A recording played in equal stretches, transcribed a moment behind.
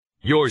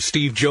Your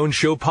Steve Jones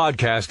Show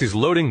podcast is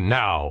loading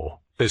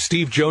now. The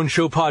Steve Jones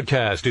Show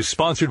podcast is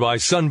sponsored by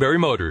Sunbury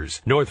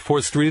Motors, North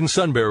 4th Street in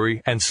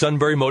Sunbury, and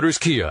Sunbury Motors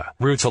Kia,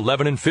 routes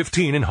 11 and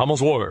 15 in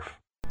Hummel's Wharf.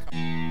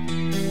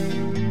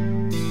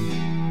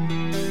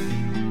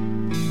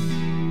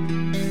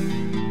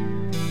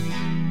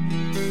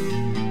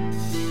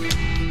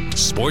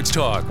 Sports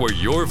talk where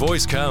your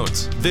voice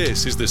counts.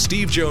 This is the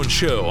Steve Jones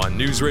Show on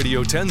News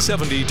Radio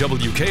 1070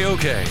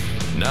 WKOK.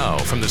 Now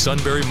from the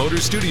Sunbury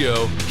Motors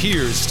studio,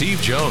 here's Steve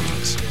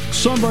Jones.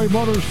 Sunbury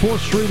Motors, 4th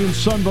Street in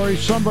Sunbury.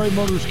 Sunbury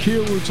Motors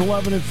Kia, routes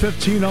 11 and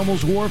 15,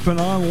 Hummel's Wharf, and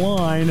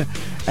online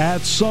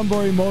at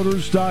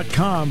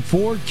sunburymotors.com.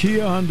 Ford,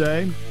 Kia,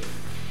 Hyundai.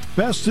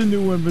 Best in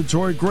new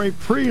inventory, great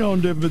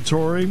pre-owned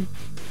inventory,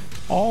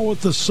 all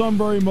with the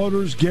Sunbury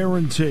Motors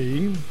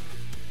guarantee,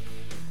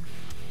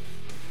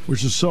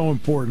 which is so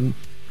important,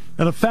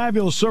 and a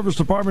fabulous service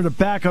department to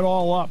back it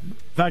all up. In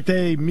fact,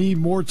 they need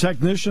more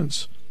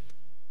technicians.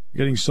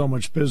 Getting so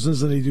much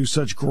business, and they do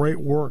such great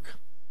work.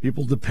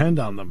 People depend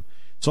on them.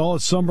 It's all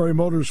at Sunbury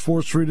Motors,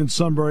 4th Street in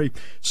Sunbury.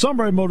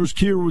 Sunbury Motors,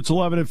 Kia, routes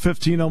 11 and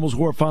 15, Hummel's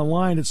Wharf,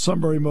 online at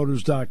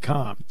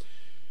sunburymotors.com.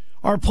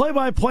 Our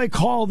play-by-play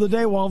call of the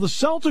day, while the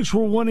Celtics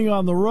were winning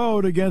on the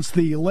road against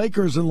the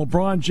Lakers and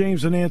LeBron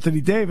James and Anthony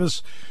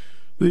Davis,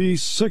 the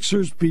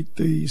Sixers beat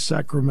the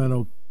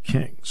Sacramento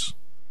Kings.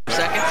 2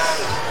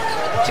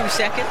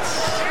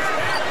 seconds.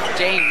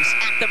 James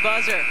at the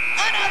buzzer.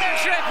 Another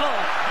triple.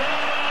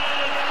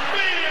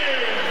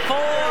 4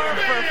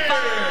 for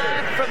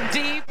 5 from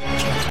deep.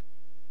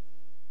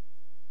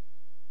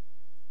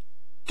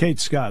 Kate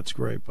Scott's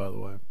great, by the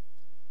way.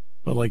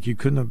 But, like, you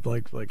couldn't have,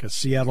 like a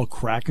Seattle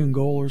Kraken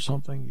goal or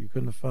something? You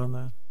couldn't have found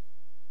that?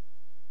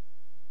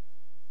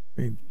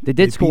 I mean, they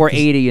did score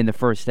 80 in the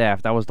first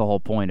half. That was the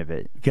whole point of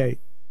it. Okay,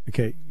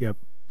 yep.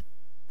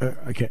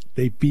 Okay,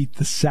 they beat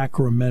the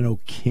Sacramento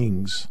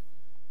Kings.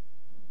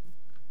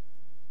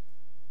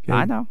 Okay.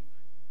 I know.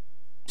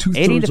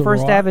 80 in the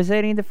first half is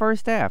 80 in the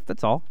first half.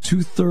 That's all.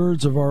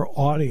 2/3 of our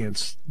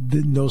audience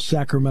didn't know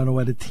Sacramento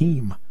had a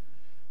team.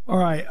 All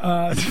right.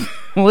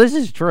 Well, this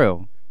is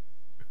true.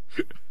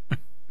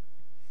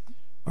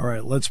 All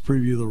right, let's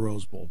preview the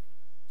Rose Bowl.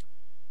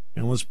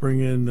 And let's bring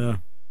in,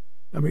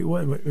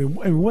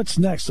 what's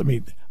next? I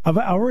mean, I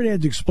already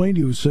had to explain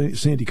to you who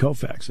Sandy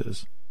Koufax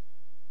is.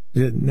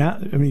 Now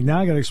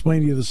I got to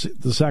explain to you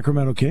the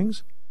Sacramento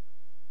Kings?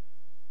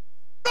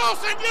 No,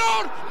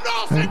 senor!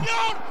 No,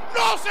 senor!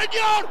 No,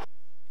 senor!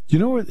 You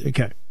know what?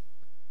 Okay.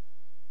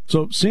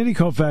 So Sandy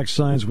Koufax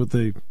signs with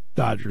the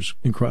Dodgers.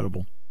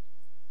 Incredible.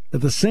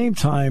 At the same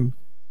time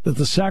that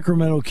the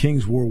Sacramento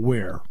Kings were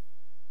where?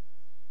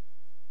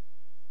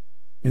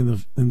 In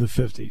the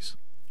 50s.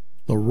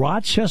 The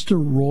Rochester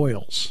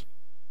Royals.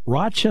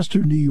 Rochester,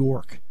 New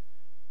York.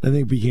 Then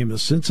they became the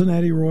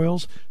Cincinnati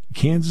Royals, the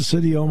Kansas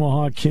City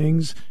Omaha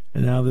Kings,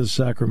 and now the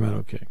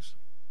Sacramento Kings.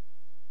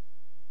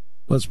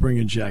 Let's bring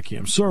in Jackie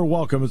M. Sir,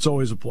 welcome. It's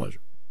always a pleasure.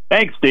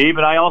 Thanks, Steve.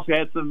 And I also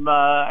had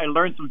I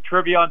learned some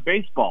trivia on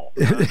baseball.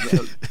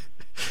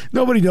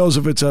 Nobody knows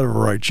if it's ever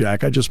right,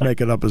 Jack. I just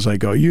make it up as I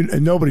go.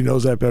 And nobody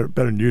knows that better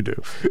than you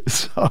do.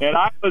 So. And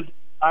I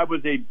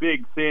was a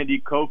big Sandy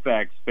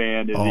Koufax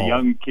fan as a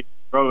young kid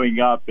growing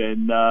up,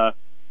 and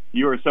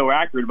you were so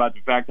accurate about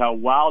the fact how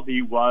wild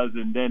he was,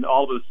 and then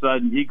all of a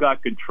sudden he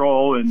got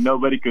control, and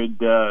nobody could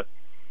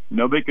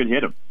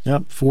hit him.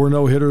 Yep, 4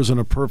 no-hitters in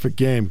a perfect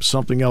game.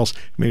 Something else.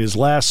 I mean, his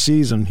last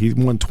season, he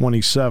won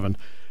 27.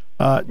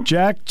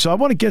 Jack, so I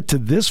want to get to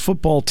this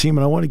football team,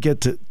 and I want to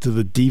get to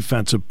the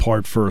defensive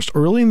part first.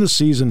 Early in the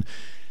season,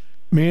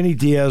 Manny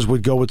Diaz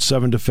would go with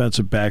 7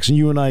 defensive backs, and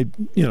you and I,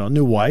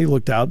 knew why. He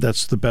looked out.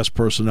 That's the best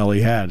personnel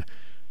he had.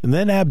 And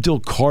then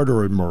Abdul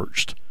Carter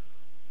emerged.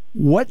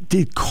 What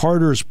did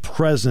Carter's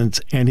presence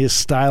and his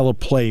style of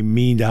play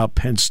mean to how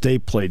Penn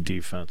State played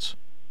defense?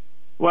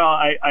 Well,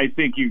 I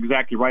think you're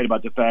exactly right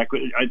about the fact.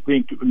 I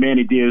think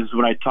Manny Diaz,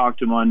 when I talked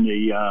to him on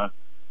the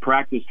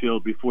practice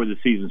field before the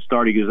season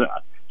started, is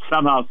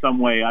somehow, some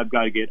way, I've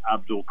got to get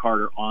Abdul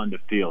Carter on the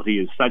field. He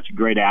is such a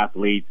great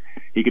athlete.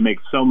 He can make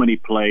so many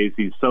plays.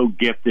 He's so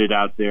gifted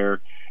out there,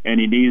 and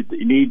he needs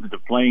the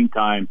playing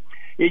time.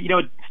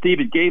 Steve,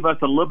 it gave us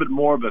a little bit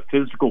more of a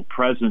physical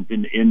presence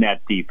in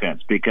that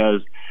defense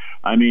because,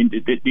 I mean,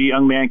 the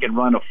young man can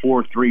run a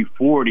 4.3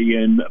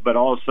 40, but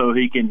also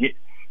he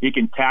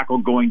can tackle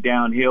going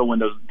downhill when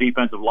those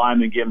defensive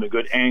linemen give him a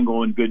good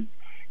angle and good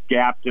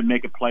gap to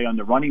make a play on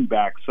the running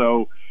back.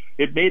 So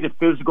it made a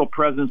physical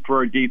presence for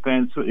our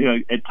defense.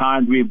 At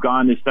times we've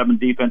gone to 7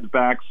 defensive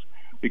backs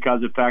because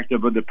of the fact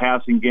of the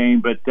passing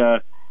game, but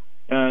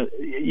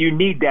you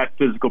need that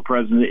physical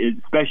presence,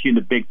 especially in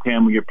the Big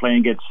Ten when you're playing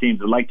against teams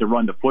that like to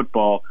run the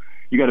football.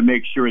 You got to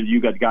make sure that you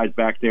got guys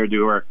back there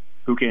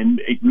who can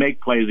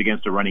make plays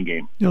against the running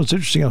game. It's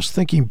interesting. I was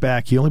thinking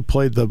back. He only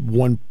played the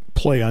one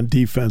play on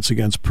defense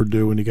against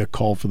Purdue, and he got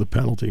called for the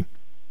penalty.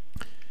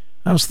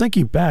 I was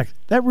thinking back.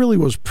 That really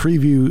was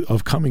preview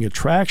of coming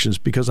attractions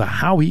because of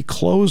how he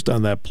closed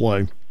on that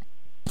play.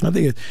 I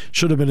think it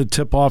should have been a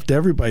tip-off to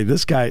everybody.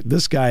 This guy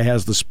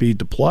has the speed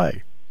to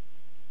play.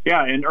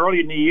 Yeah, and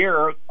early in the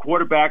year,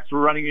 quarterbacks were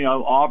running.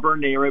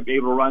 Auburn, they were able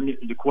to run.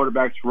 The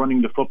quarterbacks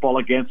running the football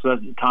against us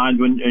at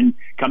times and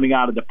coming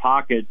out of the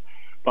pocket.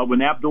 But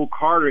when Abdul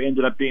Carter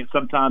ended up being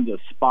sometimes a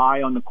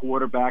spy on the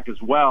quarterback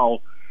as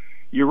well,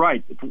 you're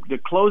right. The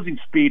closing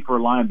speed for a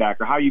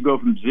linebacker, how you go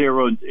from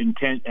 0 in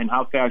 10 and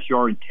how fast you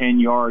are in 10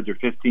 yards or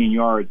 15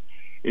 yards,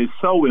 is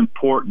so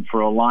important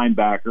for a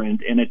linebacker.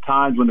 And at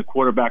times when the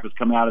quarterback was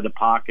coming out of the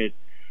pocket,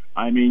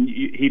 I mean,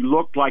 he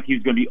looked like he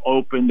was going to be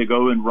open to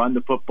go and run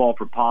the football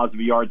for positive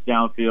yards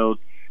downfield,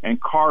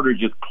 and Carter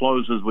just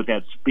closes with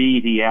that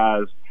speed he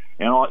has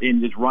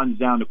and just runs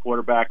down the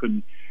quarterback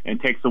and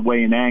takes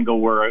away an angle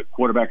where a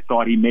quarterback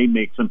thought he may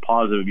make some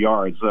positive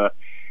yards.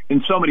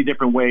 In so many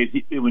different ways,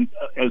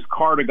 as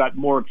Carter got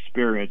more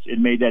experience, it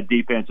made that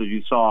defense, as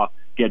you saw,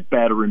 get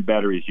better and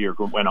better as year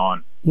went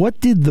on.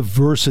 What did the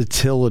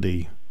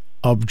versatility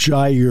of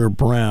Jair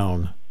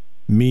Brown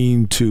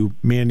mean to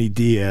Manny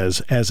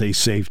Diaz as a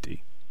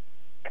safety?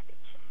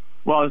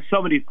 Well, there's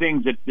so many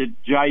things that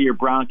Jair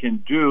Brown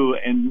can do,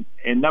 and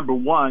number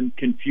one,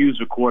 confuse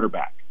a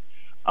quarterback.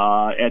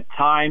 At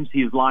times,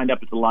 he's lined up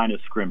at the line of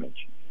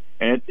scrimmage,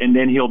 and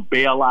then he'll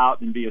bail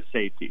out and be a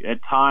safety.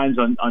 At times,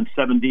 on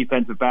 7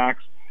 defensive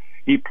backs,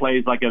 he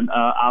plays like an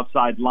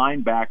outside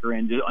linebacker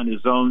and on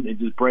his own and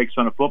just breaks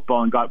on a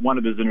football and got one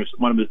of his 3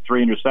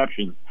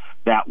 interceptions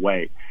that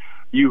way.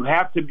 You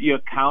have to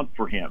account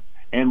for him.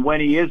 And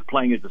when he is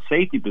playing at the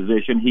safety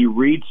position, he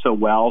reads so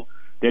well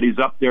that he's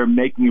up there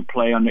making a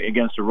play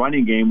against the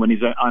running game when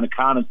he's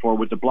unaccounted for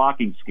with the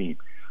blocking scheme.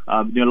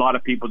 A lot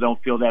of people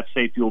don't feel that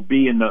safety will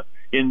be in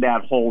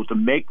that hole to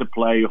make the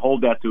play,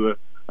 hold that to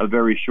a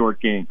very short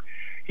game.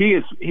 He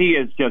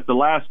is just the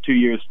last 2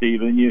 years,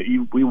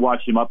 Stephen. We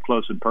watched him up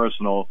close and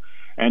personal,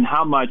 and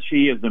how much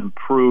he has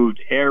improved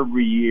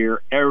every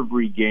year,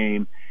 every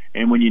game.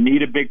 And when you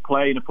need a big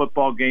play in a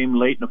football game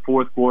late in the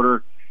fourth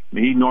quarter,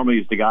 he normally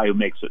is the guy who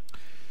makes it.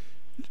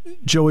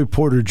 Joey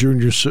Porter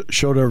Jr.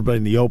 showed everybody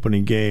in the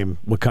opening game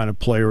what kind of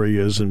player he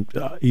is, and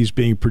he's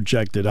being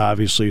projected,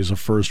 obviously, as a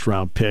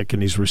first-round pick,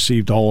 and he's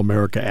received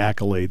All-America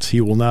accolades. He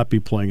will not be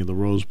playing in the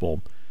Rose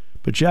Bowl.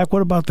 But, Jack,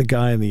 what about the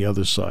guy on the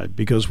other side?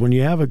 Because when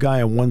you have a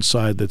guy on one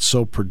side that's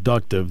so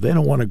productive, they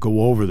don't want to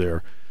go over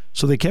there.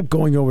 So they kept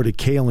going over to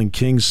Kalen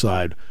King's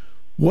side.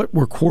 What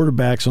were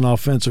quarterbacks and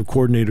offensive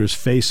coordinators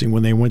facing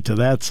when they went to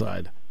that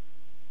side?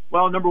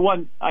 Well, number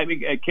one, I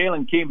mean,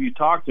 Kalen King, if you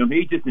talk to him,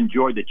 he just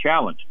enjoyed the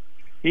challenge.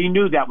 He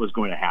knew that was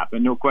going to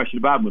happen, no question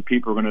about it, when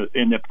people are going to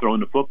end up throwing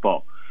the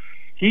football.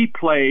 He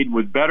played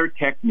with better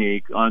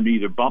technique on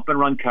either bump and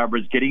run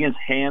coverage, getting his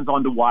hands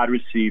on the wide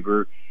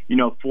receiver,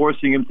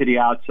 forcing him to the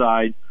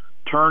outside,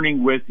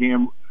 turning with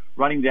him,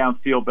 running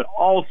downfield, but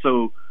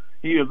also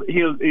he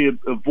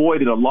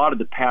avoided a lot of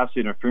the pass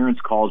interference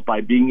calls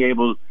by being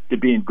able to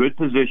be in good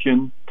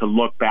position, to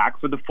look back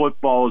for the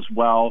football as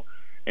well.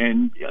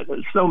 And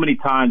so many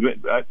times,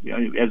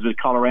 as a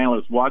color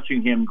analyst,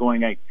 watching him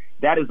going like,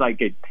 that is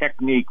like a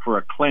technique for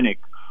a clinic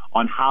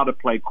on how to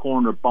play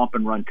corner bump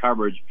and run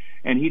coverage.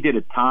 And he did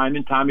it time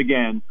and time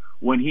again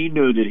when he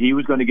knew that he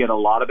was going to get a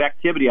lot of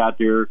activity out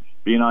there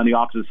being on the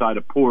opposite side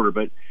of Porter.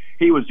 But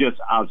he was just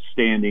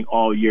outstanding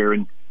all year,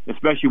 and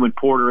especially when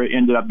Porter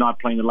ended up not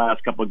playing the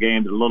last couple of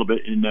games, a little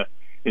bit in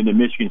the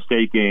Michigan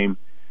State game.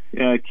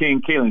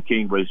 Kalen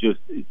King was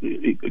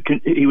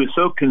he was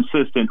so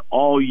consistent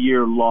all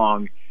year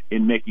long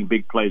in making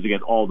big plays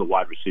against all the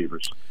wide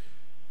receivers.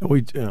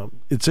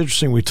 It's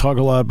interesting. We talk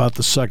a lot about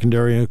the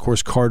secondary, and of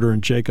course Carter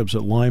and Jacobs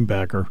at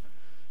linebacker.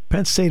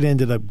 Penn State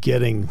ended up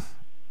getting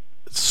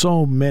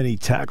so many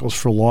tackles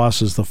for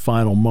losses the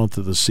final month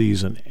of the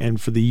season, and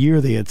for the year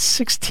they had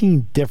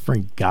 16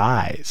 different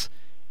guys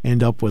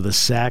end up with a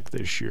sack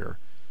this year.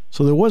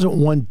 So there wasn't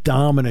one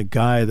dominant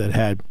guy that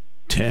had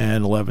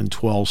 10, 11,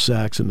 12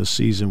 sacks in the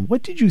season.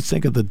 What did you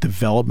think of the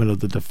development of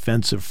the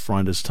defensive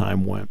front as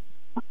time went?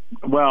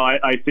 Well,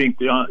 I think,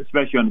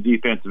 especially on the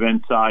defensive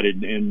end side,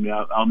 and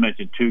I'll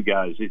mention 2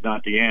 guys, not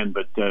at the end,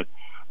 but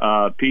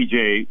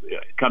PJ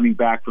coming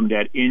back from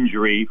that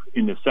injury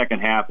in the second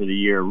half of the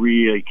year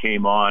really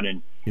came on,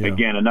 and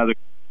again, another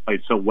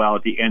played so well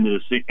at the end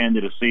of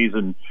the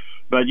season.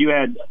 But you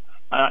had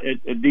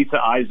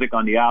Adisa Isaac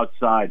on the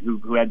outside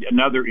who had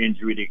another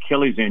injury, the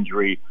Achilles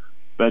injury,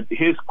 but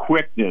his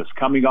quickness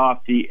coming off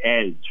the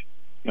edge,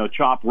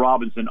 Chop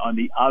Robinson on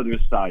the other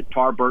side,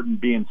 Tar Burton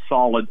being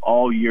solid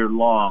all year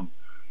long.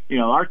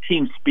 Our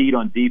team's speed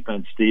on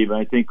defense, Steve,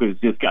 I think has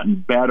just gotten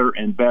better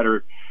and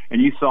better. And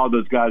you saw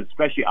those guys,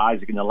 especially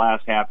Isaac in the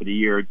last half of the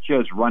year,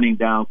 just running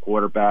down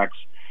quarterbacks,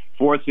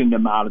 forcing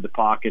them out of the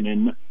pocket,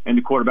 and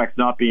the quarterbacks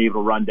not being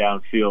able to run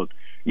downfield.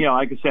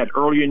 Like I said,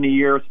 early in the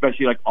year,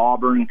 especially like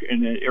Auburn,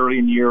 early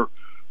in the year,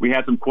 we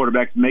had some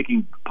quarterbacks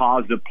making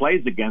positive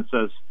plays against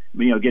us,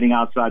 getting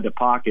outside the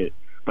pocket.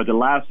 But the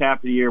last half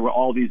of the year, where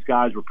all these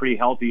guys were pretty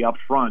healthy up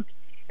front,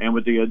 and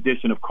with the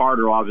addition of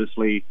Carter,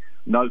 obviously,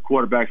 no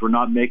quarterbacks were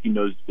not making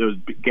those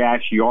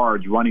gash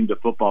yards running the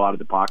football out of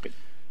the pocket.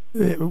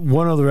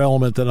 One other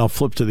element, then I'll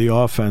flip to the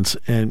offense,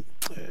 and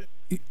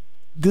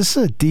this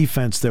is a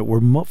defense that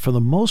for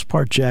the most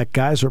part, Jack,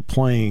 guys are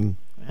playing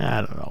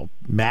I don't know,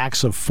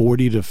 max of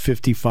 40 to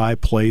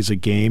 55 plays a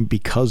game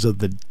because of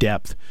the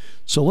depth.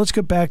 So let's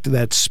get back to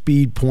that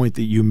speed point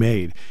that you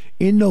made.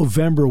 In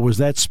November, was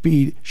that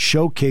speed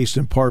showcased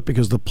in part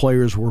because the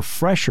players were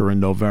fresher in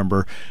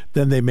November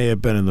than they may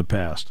have been in the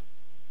past?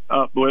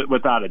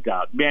 Without a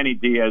doubt. Manny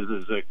Diaz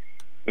is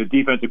a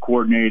defensive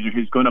coordinator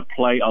who's going to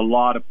play a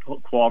lot of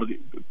quality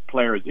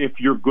players if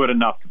you're good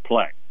enough to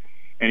play.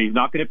 And he's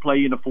not going to play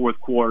you in the fourth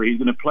quarter. He's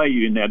going to play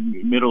you in that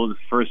middle of the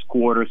first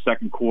quarter,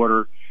 second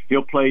quarter.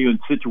 He'll play you in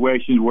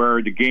situations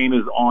where the game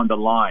is on the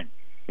line.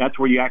 That's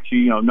where you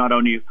actually, not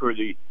only for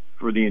the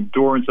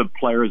endurance of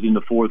players in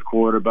the fourth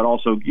quarter, but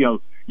also,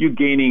 you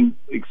gaining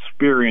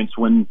experience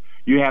when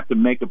you have to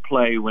make a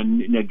play when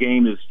the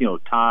game is,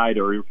 tied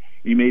or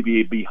you may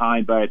be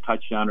behind by a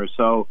touchdown or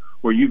so,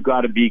 where you've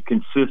got to be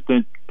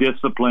consistent,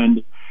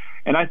 disciplined.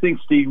 And I think,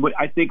 Steve,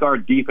 our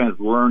defense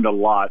learned a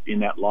lot in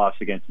that loss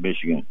against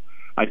Michigan.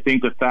 I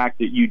think the fact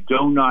that you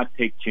do not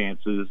take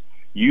chances,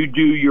 you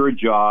do your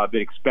job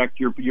and expect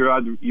your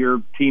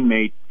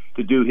teammate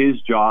to do his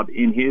job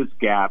in his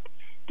gap,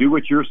 do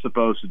what you're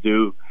supposed to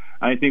do.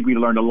 I think we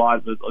learned a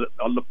lot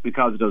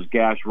because of those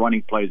gash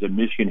running plays that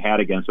Michigan had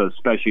against us,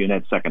 especially in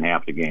that second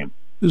half of the game.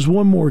 There's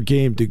one more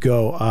game to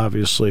go,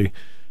 obviously.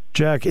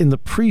 Jack, in the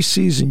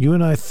preseason, you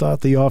and I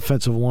thought the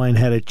offensive line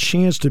had a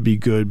chance to be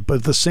good, but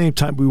at the same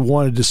time, we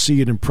wanted to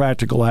see it in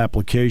practical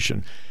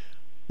application.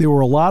 There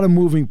were a lot of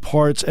moving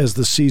parts as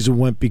the season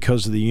went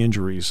because of the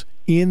injuries.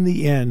 In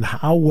the end,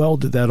 how well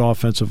did that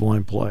offensive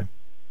line play?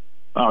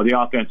 Oh, the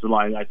offensive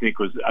line, I think,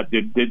 was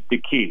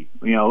the key.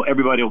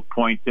 Everybody will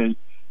point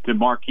to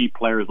marquee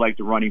players like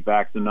the running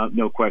backs, and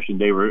no question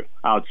they were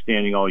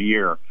outstanding all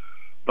year.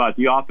 But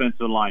the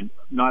offensive line,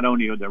 not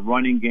only in the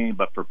running game,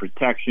 but for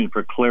protection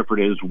for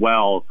Clifford as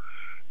well,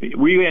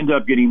 we end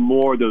up getting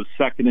more of those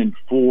 2nd and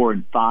 4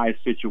 and 5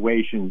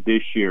 situations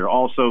this year.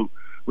 Also,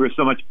 we were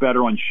so much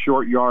better on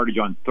short yardage,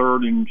 on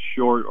 3rd and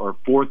short or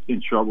 4th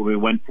and short when we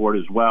went for it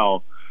as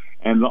well.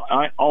 And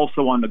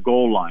also on the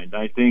goal line.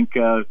 I think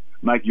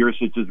Mike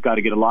Yurcich has got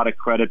to get a lot of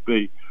credit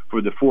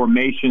for the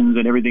formations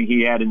and everything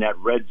he had in that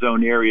red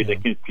zone area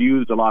that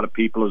confused a lot of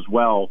people as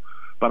well.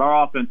 But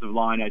our offensive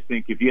line, I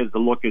think, if he has to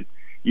look at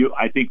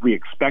I think we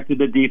expected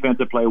the defense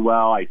to play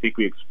well. I think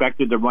we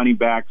expected the running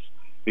backs,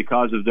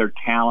 because of their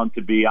talent,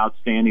 to be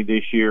outstanding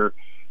this year.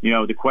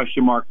 The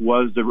question mark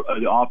was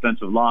the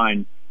offensive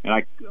line,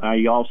 and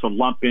I also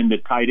lump in the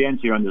tight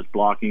ends here on this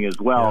blocking as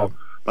well. Yeah.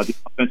 But the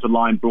offensive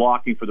line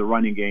blocking for the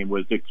running game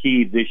was the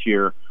key this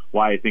year,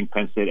 why I think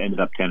Penn State ended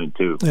up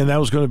 10-2. And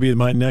that was going to be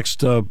my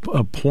next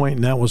point,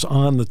 and that was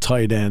on the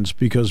tight ends,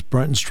 because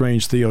Brenton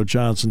Strange, Theo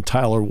Johnson,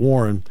 Tyler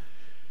Warren.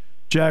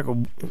 Jack,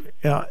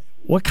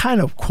 what kind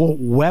of, quote,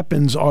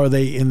 weapons are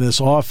they in this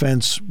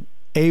offense,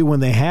 A, when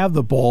they have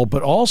the ball,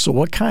 but also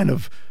what kind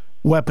of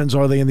weapons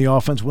are they in the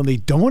offense when they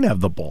don't have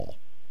the ball?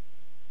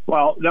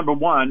 Well, number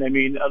one,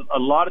 a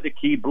lot of the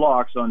key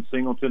blocks on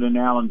Singleton and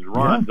Allen's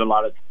runs, a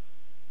lot of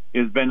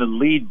has been a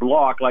lead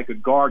block, like a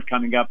guard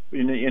coming up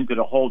into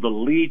the hole to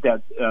lead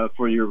that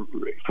for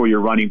your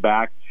running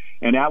back,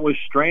 and that was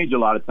Strange a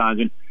lot of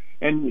times.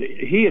 And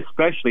he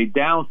especially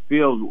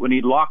downfield, when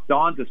he locked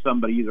on to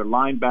somebody, either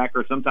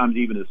linebacker, sometimes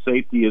even a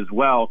safety as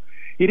well,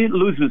 he didn't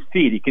lose his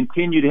feet. He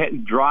continued to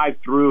drive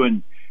through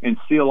and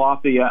seal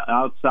off the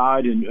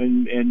outside,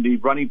 and the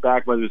running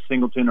back, whether it's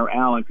Singleton or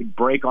Allen,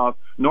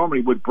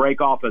 normally would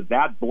break off of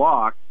that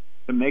block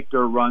to make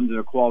their runs and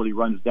their quality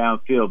runs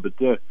downfield.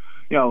 But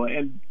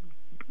and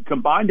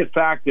combine the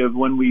fact of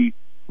when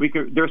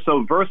they're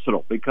so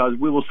versatile, because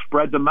we will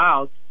spread them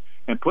out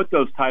and put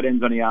those tight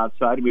ends on the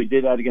outside. We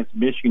did that against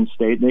Michigan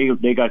State.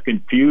 They got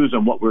confused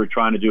on what we were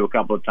trying to do a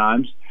couple of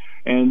times,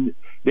 and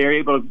they're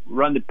able to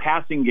run the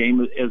passing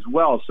game as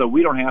well. So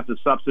we don't have to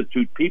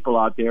substitute people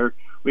out there.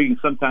 We can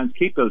sometimes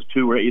keep those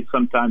 2 or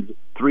sometimes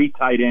 3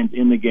 tight ends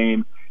in the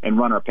game and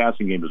run our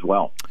passing game as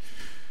well.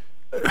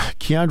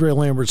 Keandre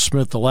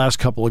Lambert-Smith, the last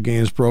couple of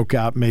games, broke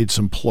out, made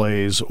some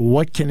plays.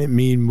 What can it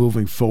mean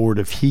moving forward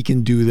if he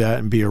can do that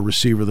and be a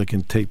receiver that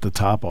can take the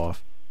top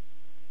off?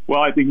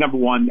 Well, I think number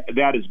one,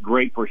 that is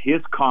great for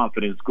his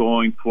confidence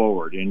going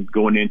forward and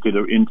going into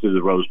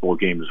the Rose Bowl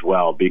game as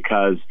well,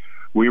 because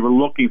we were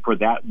looking for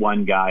that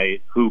one guy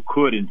who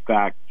could, in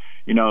fact,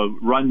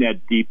 run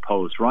that deep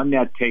post, run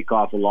that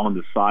takeoff along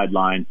the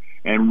sideline,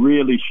 and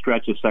really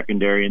stretch a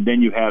secondary. And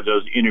then you have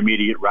those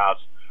intermediate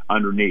routes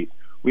underneath.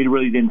 We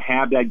really didn't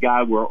have that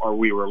guy, or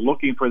we were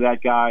looking for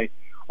that guy.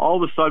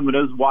 All of a sudden, when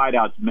those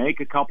wideouts make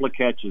a couple of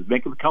catches,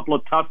 make a couple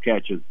of tough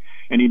catches,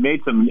 and he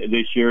made some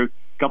this year.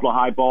 Couple of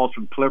high balls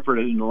from Clifford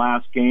in the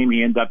last game.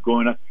 He ended up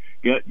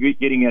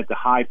getting at the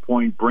high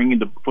point, bringing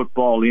the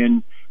football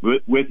in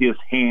with his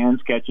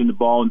hands, catching the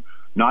ball, and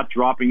not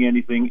dropping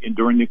anything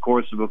during the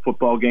course of a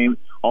football game.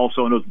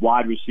 Also in those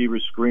wide receiver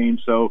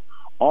screens. So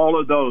all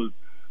of those.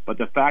 But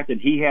the fact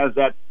that he has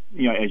that,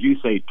 as you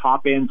say,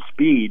 top end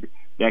speed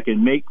that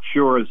can make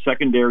sure the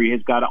secondary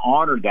has got to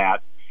honor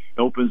that,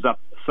 opens up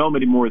so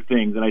many more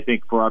things. And I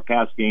think for our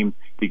pass game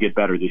to get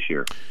better this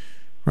year.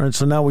 All right,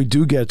 so now we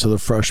do get to the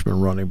freshman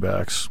running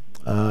backs.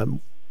 In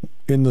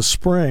the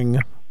spring,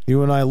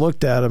 you and I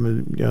looked at them,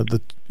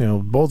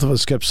 and both of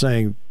us kept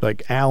saying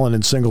like Allen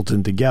and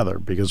Singleton together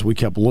because we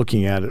kept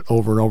looking at it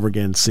over and over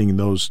again, seeing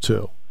those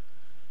two.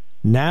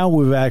 Now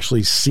we've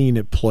actually seen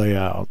it play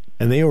out,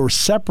 and they were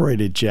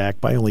separated,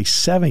 Jack, by only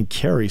 7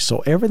 carries, so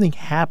everything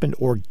happened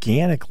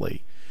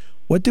organically.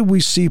 What did we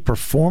see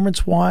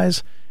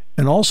performance-wise,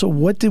 and also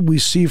what did we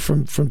see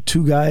from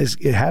two guys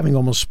having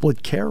almost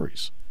split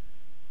carries?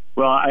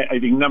 Well, I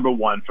think number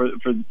one, for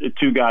the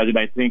two guys, and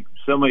I think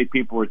so many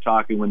people were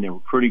talking when the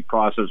recruiting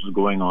process was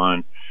going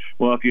on,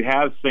 well, if you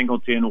have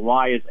Singleton,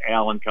 why is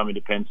Allen coming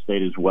to Penn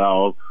State as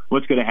well?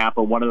 What's going to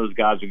happen? One of those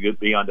guys are going to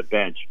be on the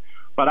bench.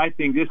 But I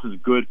think this is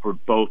good for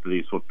both of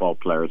these football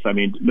players. I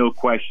mean, no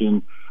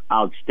question,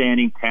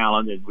 outstanding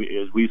talent as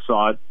we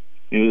saw it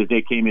as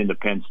they came into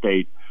Penn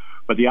State.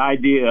 But the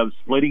idea of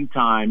splitting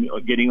time,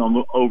 getting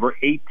over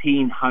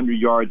 1,800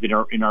 yards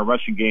in our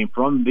rushing game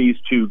from these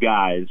two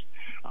guys,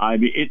 I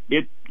mean,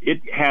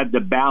 it had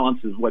the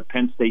balance is what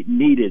Penn State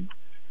needed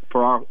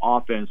for our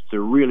offense to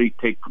really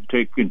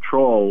take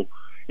control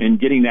in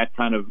getting that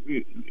kind of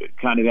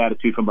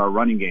attitude from our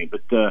running game.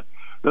 But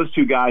those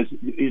two guys,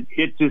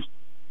 it just.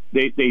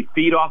 They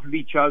feed off of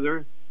each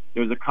other.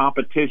 There's a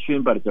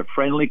competition, but it's a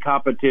friendly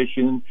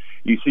competition.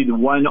 You see the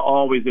one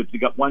always, if you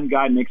got one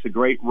guy makes a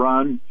great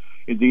run,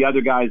 if the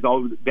other guy's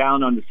always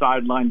down on the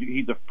sideline,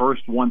 he's the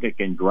first one to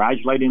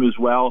congratulate him as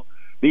well.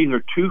 These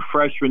are two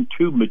freshmen,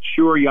 two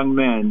mature young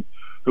men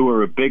who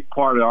are a big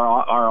part of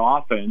our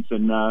offense,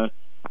 and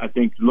I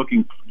think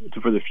looking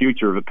for the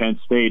future of Penn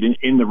State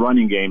in the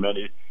running game, and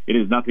it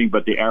is nothing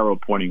but the arrow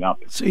pointing up.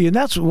 See, and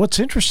that's what's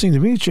interesting to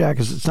me, Jack,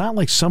 is it's not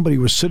like somebody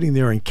was sitting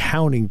there and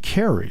counting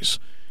carries.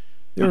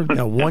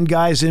 One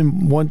guy's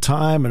in one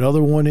time,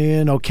 another one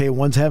in. Okay,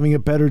 one's having a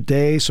better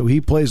day, so he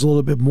plays a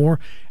little bit more.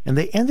 And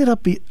they ended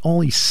up being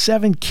only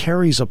 7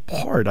 carries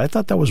apart. I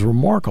thought that was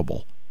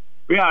remarkable.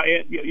 Yeah,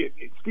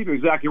 Steve, you're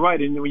exactly right.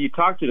 And when you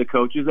talk to the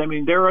coaches, I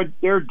mean,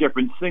 they're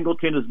different.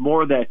 Singleton is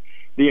more the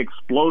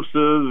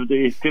explosive,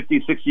 the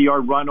 50,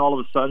 60-yard run all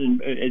of a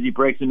sudden as he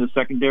breaks into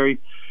secondary.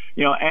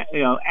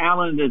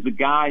 Allen is a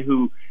guy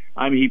who,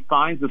 I mean, he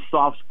finds a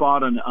soft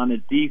spot on a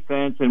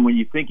defense, and when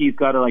you think he's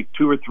got like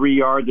 2 or 3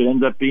 yards, it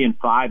ends up being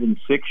 5 and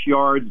 6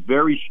 yards.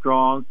 Very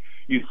strong.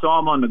 You saw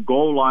him on the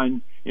goal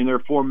line in their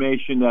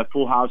formation, that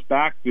full house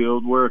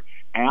backfield where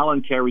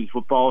Allen carries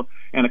football,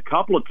 and a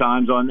couple of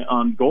times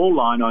on goal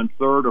line on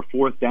 3rd or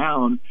 4th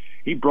down,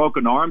 he broke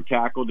an arm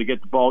tackle to get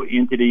the ball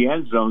into the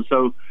end zone.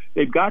 So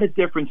they've got a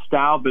different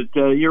style, but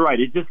you're right.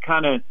 It just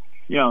kind of,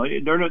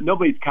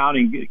 nobody's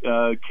counting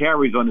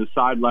carries on the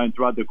sideline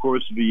throughout the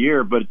course of the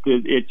year, but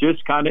it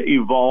just kind of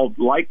evolved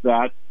like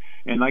that.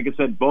 And like I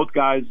said, both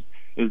guys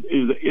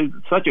is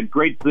such a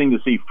great thing to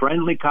see,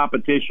 friendly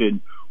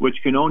competition, which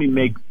can only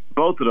make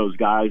both of those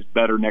guys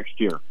better next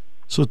year.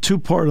 So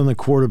 2-part on the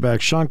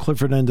quarterback. Sean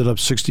Clifford ended up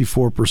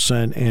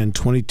 64% and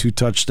 22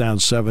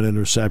 touchdowns, 7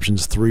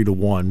 interceptions,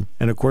 3-1.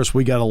 And, of course,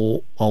 we got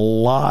a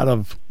lot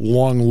of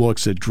long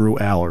looks at Drew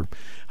Aller.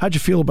 How'd you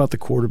feel about the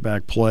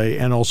quarterback play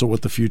and also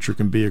what the future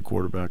can be at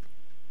quarterback?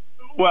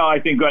 Well,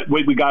 I think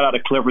what we got out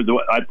of Clifford,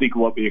 I think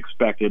what we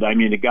expected. I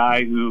mean, a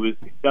guy who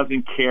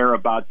doesn't care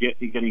about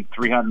getting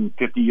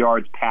 350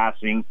 yards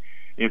passing.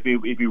 If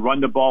you run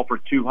the ball for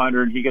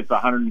 200, he gets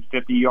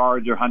 150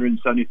 yards or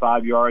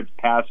 175 yards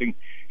passing.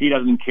 He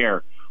doesn't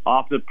care.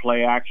 Off the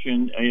play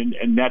action,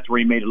 and that's where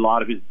he made a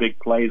lot of his big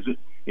plays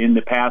in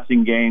the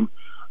passing game.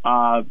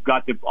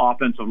 Got the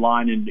offensive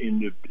line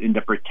in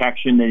the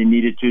protection that he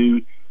needed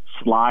to,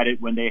 slide it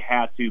when they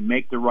had to,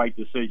 make the right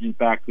decisions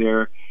back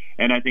there.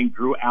 And I think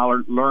Drew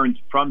Aller learns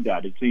from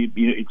that.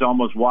 It's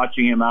almost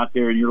watching him out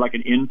there, and you're like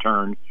an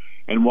intern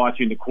and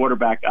watching the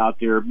quarterback out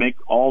there make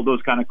all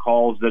those kind of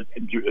calls that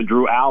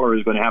Drew Aller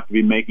is going to have to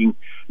be making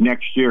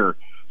next year.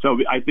 So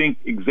I think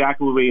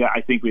exactly what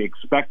we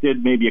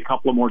expected, maybe a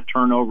couple of more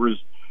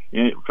turnovers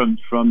from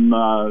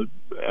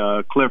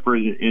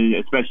Clifford,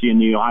 especially in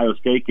the Ohio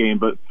State game.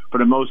 But for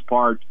the most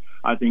part,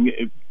 I think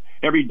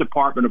every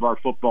department of our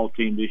football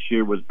team this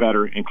year was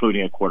better,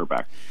 including a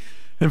quarterback.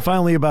 And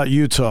finally, about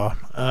Utah.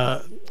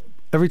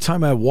 Every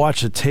time I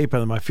watch a tape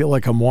of them, I feel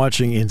like I'm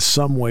watching, in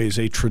some ways,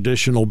 a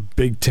traditional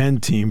Big Ten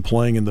team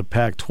playing in the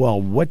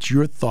Pac-12. What's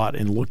your thought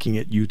in looking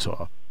at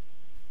Utah?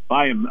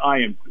 I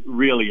am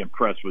really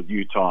impressed with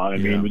Utah. I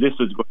mean, this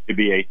is going to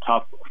be a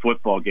tough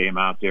football game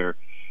out there.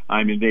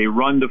 I mean, they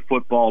run the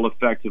football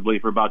effectively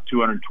for about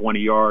 220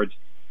 yards,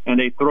 and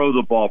they throw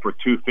the ball for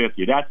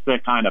 250. That's the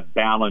kind of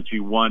balance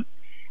you want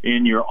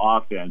in your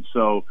offense.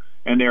 So,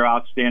 and they're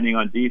outstanding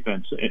on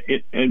defense.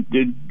 And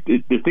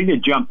the thing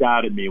that jumped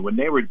out at me when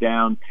they were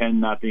down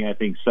 10-0, I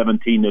think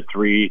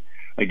 17-3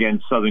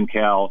 against Southern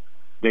Cal,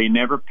 they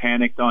never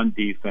panicked on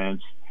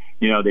defense.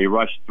 They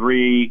rushed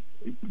 3,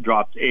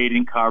 dropped 8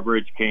 in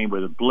coverage, came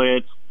with a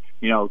blitz,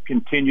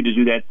 continued to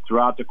do that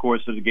throughout the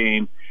course of the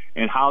game,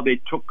 and how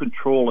they took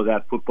control of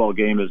that football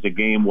game as the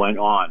game went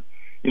on.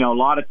 A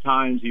lot of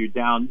times you're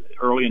down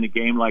early in the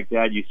game like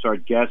that, you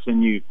start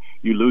guessing, you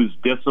lose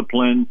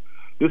discipline.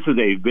 This is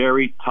a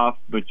very tough,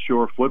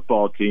 mature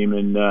football team,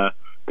 and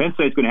Penn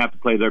State's going to have to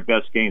play their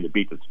best game to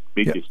beat this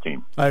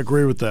team. I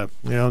agree with that.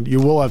 You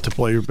will have to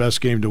play your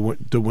best game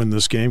to win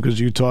this game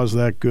because Utah's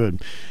that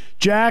good.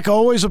 Jack,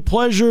 always a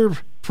pleasure.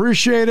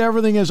 Appreciate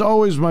everything as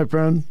always, my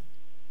friend.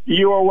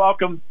 You are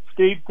welcome,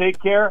 Steve. Take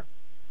care.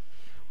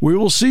 We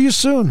will see you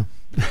soon.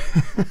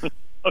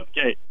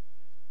 Okay.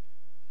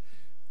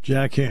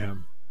 Jack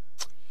Ham.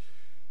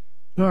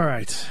 All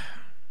right.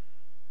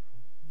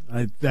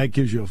 That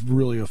gives you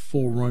really a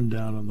full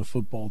rundown on the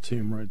football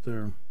team right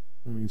there.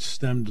 I mean,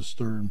 stem to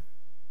stern.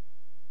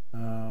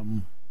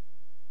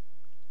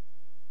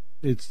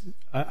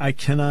 I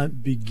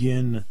cannot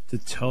begin to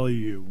tell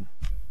you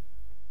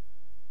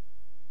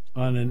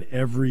on an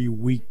every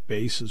week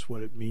basis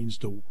what it means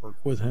to work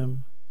with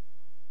him.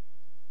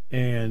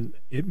 And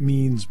it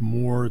means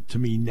more to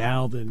me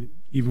now than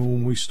even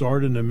when we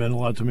started, and it meant a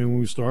lot to me when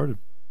we started.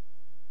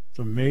 It's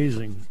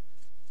amazing.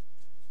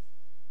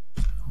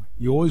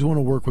 You always want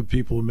to work with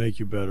people who make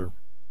you better.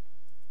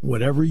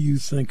 Whatever you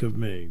think of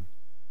me,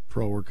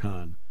 pro or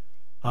con,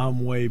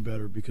 I'm way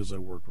better because I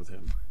work with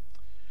him.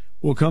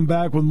 We'll come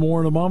back with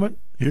more in a moment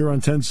here on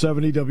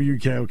 1070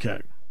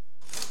 WKOK.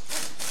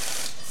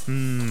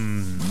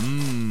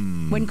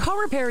 When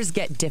car repairs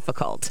get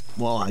difficult.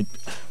 Well, I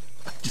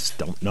just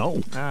don't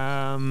know.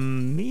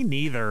 Me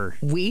neither.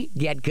 We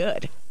get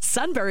good.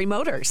 Sunbury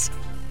Motors.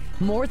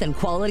 More than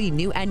quality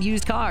new and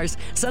used cars,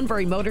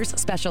 Sunbury Motors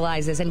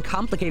specializes in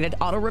complicated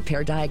auto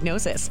repair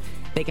diagnosis.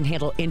 They can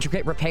handle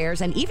intricate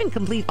repairs and even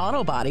complete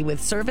auto body with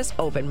service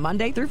open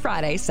Monday through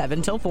Friday,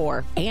 7 till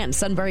 4. And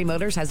Sunbury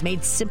Motors has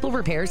made simple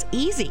repairs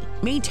easy.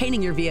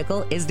 Maintaining your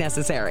vehicle is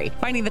necessary.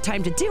 Finding the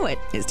time to do it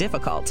is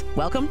difficult.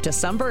 Welcome to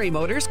Sunbury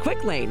Motors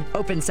Quick Lane.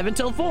 Open 7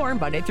 till 4,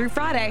 Monday through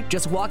Friday.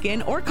 Just walk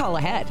in or call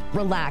ahead.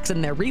 Relax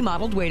in their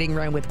remodeled waiting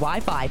room with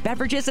Wi-Fi,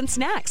 beverages, and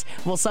snacks.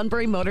 While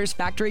Sunbury Motors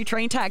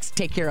factory-trained techs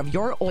take care of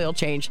your oil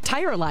change,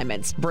 tire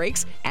alignments,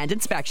 brakes, and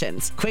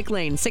inspections. Quick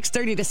Lane,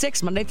 6:30 to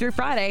 6, Monday through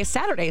Friday,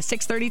 Saturday,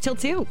 6:30 till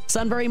 2.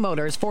 Sunbury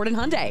Motors, Ford and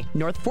Hyundai,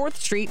 North 4th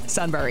Street,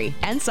 Sunbury.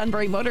 And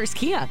Sunbury Motors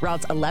Kia,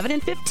 routes 11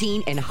 and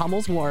 15 in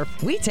Hummel's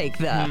Wharf. We take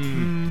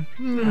the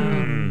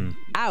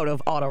out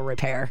of auto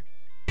repair.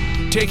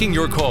 Taking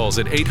your calls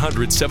at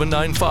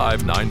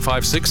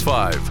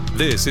 800-795-9565.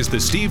 This is The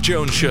Steve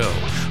Jones Show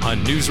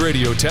on News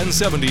Radio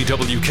 1070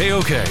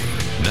 WKOK.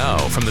 Now,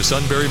 from the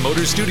Sunbury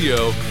Motors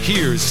Studio,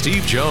 here's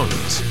Steve Jones.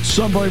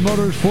 Sunbury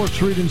Motors, 4th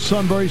Street in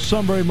Sunbury.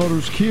 Sunbury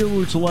Motors Kia,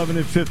 routes 11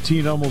 and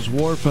 15, Hummel's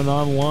Wharf, and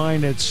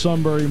online at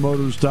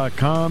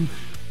sunburymotors.com.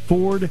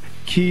 Ford,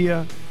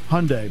 Kia,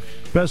 Hyundai.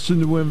 Best in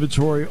new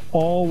inventory,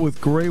 all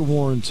with great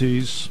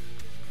warranties.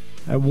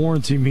 That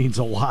warranty means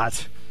a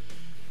lot.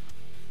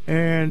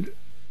 And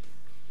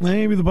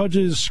maybe the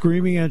budget is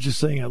screaming at you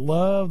saying, I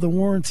love the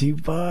warranty,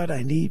 but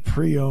I need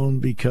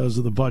pre-owned because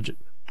of the budget.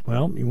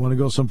 Well, you want to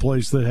go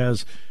someplace that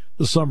has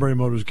the Sunbury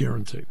Motors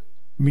guarantee. It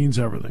means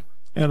everything.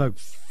 And a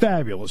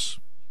fabulous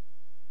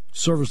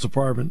service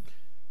department.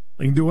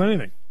 They can do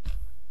anything.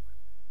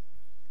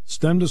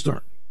 Stem to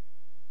stern.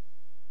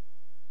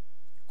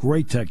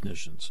 Great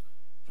technicians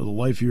for the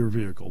life of your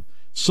vehicle.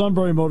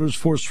 Sunbury Motors,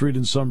 4th Street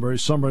in Sunbury.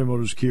 Sunbury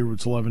Motors Kia,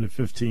 routes 11 and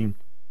 15.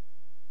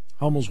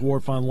 Hummel's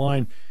Wharf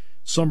online,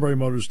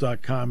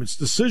 sunburymotors.com. It's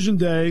Decision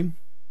Day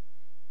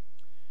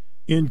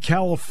in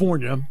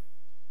California.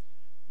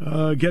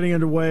 Getting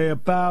underway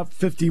about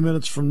 50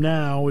 minutes from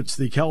now. It's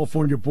the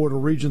California Board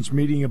of Regents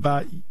meeting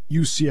about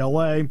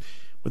UCLA.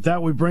 With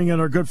that, we bring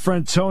in our good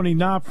friend Tony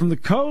Knopp from the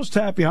coast.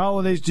 Happy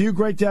holidays to you.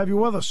 Great to have you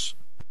with us.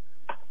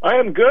 I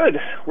am good.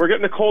 We're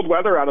getting the cold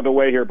weather out of the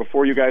way here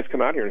before you guys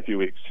come out here in a few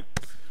weeks.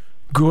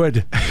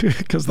 Good,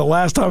 because the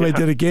last time I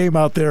did a game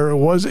out there, it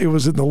was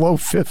in the low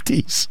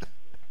 50s.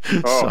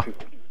 Oh,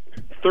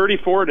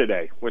 34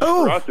 today, which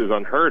for us is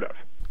unheard of.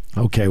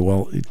 Okay,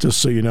 well,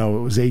 just so you know,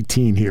 it was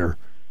 18 here.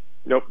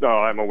 Nope, no,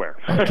 I'm aware.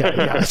 Okay,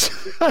 yes.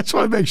 I just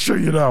want to make sure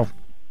you know.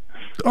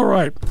 All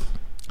right.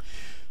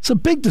 It's a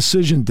big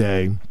decision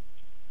day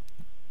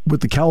with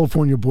the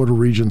California Board of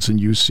Regents and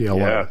UCLA.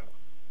 Yeah.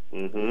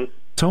 Mm-hmm.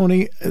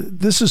 Tony,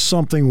 this is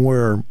something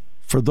where,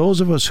 for those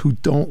of us who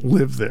don't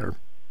live there,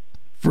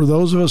 for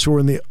those of us who are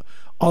in the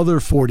other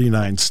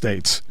 49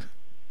 states,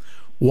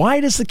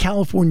 why does the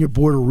California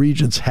Board of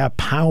Regents have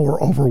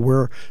power over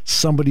where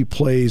somebody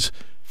plays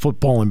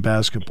football and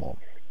basketball?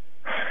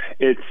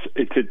 It's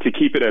to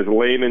keep it as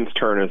layman's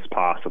term as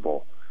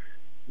possible.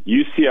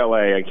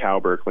 UCLA and Cal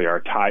Berkeley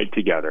are tied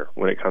together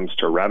when it comes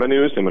to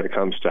revenues and when it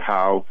comes to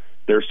how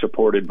they're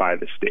supported by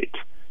the state.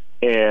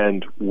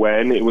 And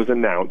when it was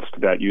announced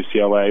that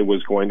UCLA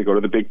was going to go to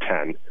the Big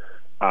Ten,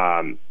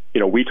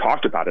 we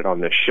talked about it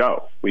on this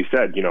show. We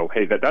said,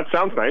 hey, that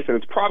sounds nice, and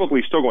it's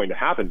probably still going to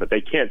happen, but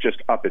they can't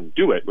just up and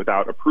do it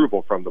without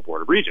approval from the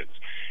Board of Regents.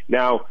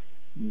 Now,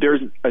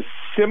 there's a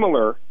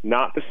similar,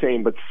 not the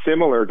same, but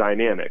similar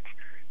dynamic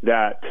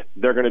that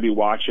they're going to be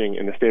watching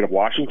in the state of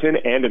Washington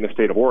and in the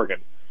state of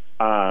Oregon,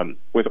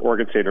 with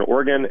Oregon State and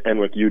Oregon and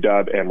with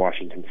UW and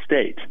Washington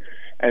State.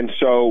 And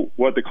so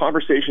what the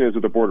conversation is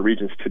with the Board of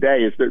Regents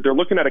today is they're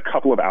looking at a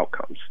couple of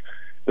outcomes.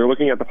 They're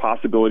looking at the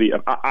possibility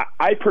of,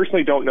 I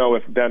personally don't know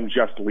if them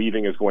just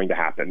leaving is going to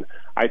happen.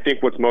 I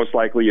think what's most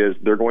likely is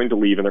they're going to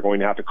leave and they're going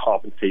to have to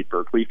compensate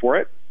Berkeley for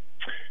it.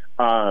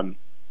 And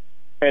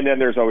then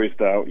there's always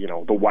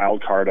the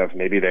wild card of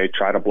maybe they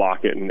try to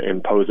block it and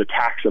impose a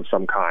tax of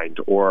some kind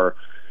or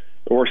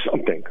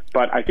something.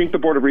 But I think the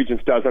Board of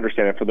Regents does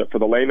understand it. For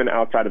the layman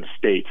outside of the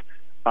state,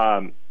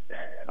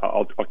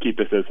 I'll keep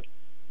this as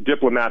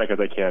diplomatic as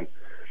I can.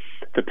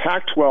 The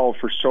Pac-12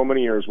 for so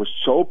many years was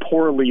so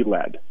poorly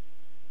led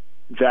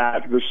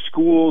that the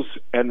schools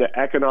and the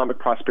economic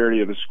prosperity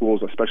of the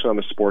schools, especially on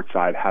the sports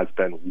side, has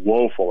been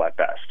woeful at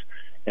best.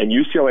 And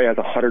UCLA has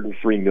a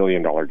 $103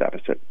 million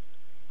deficit.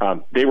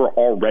 They were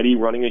already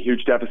running a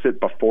huge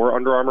deficit before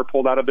Under Armour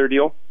pulled out of their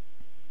deal,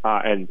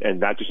 and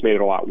that just made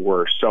it a lot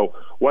worse. So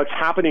what's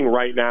happening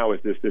right now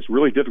is this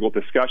really difficult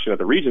discussion at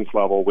the Regents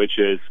level, which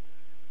is,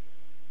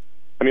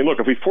 I mean, look,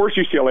 if we force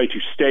UCLA to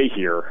stay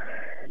here,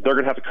 they're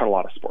going to have to cut a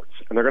lot of sports.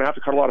 And they're going to have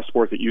to cut a lot of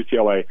sports that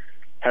UCLA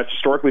has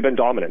historically been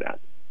dominant at.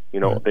 You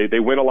know, they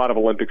win a lot of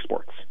Olympic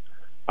sports,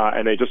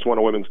 and they just won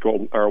a women's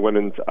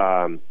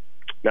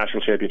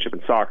national championship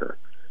in soccer.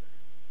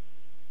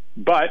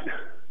 But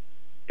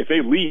if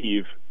they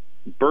leave,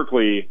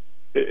 Berkeley,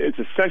 it's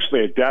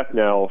essentially a death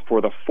knell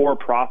for the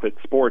for-profit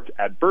sports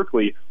at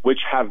Berkeley, which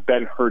have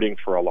been hurting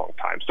for a long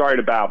time. Sorry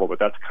to babble, but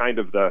that's kind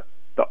of the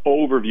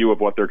overview of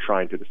what they're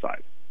trying to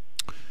decide.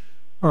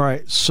 All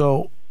right,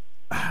 so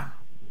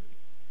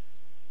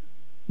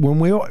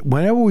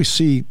whenever we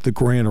see the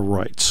grant of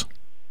rights,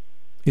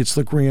 it's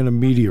the grant of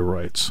media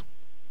rights.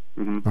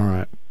 Mm-hmm. All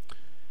right.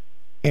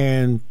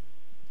 And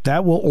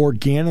that will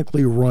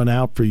organically run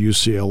out for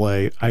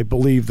UCLA. I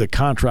believe the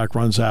contract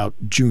runs out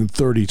June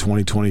 30,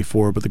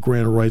 2024, but the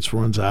grant of rights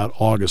runs out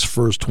August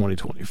 1st,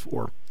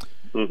 2024.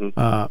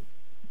 Mm-hmm.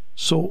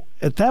 So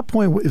at that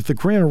point, if the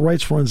grant of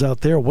rights runs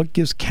out there, what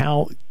gives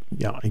Cal,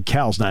 and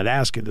Cal's not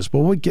asking this, but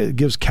what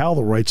gives Cal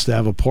the rights to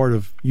have a part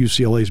of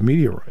UCLA's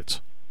media rights?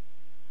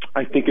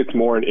 I think it's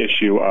more an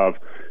issue of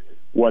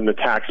when the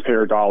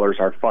taxpayer dollars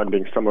are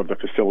funding some of the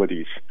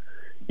facilities,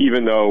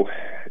 even though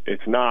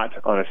it's not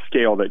on a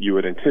scale that you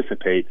would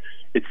anticipate.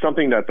 It's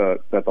something that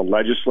the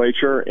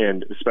legislature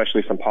and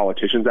especially some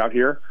politicians out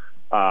here,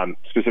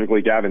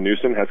 specifically Gavin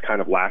Newsom, has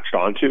kind of latched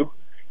onto.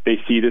 They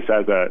see this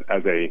as a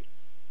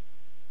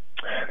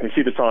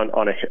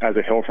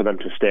hill for them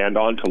to stand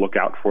on, to look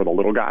out for the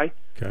little guy.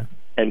 Okay.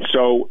 And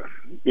so,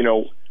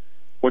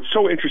 what's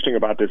so interesting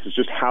about this is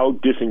just how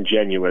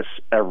disingenuous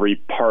every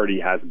party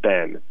has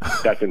been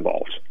that's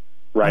involved,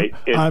 right?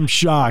 I'm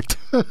shocked.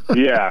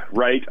 Yeah,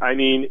 right. I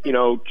mean,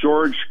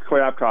 George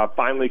Kliavkoff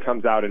finally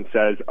comes out and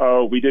says,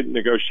 "Oh, we didn't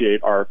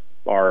negotiate our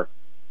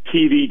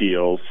TV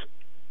deals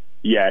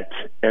yet,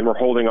 and we're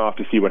holding off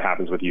to see what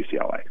happens with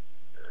UCLA,"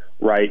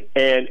 right?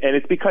 And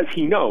it's because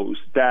he knows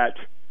that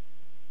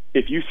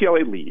if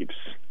UCLA leaves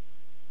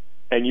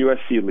and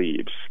USC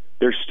leaves,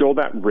 there's still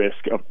that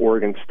risk of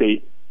Oregon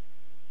State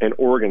and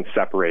Oregon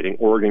separating,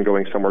 Oregon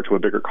going somewhere to a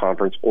bigger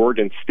conference,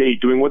 Oregon State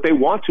doing what they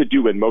want to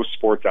do in most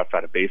sports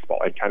outside of baseball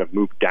and kind of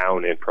move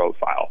down in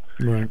profile.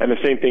 Right. And the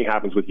same thing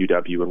happens with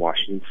UW and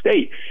Washington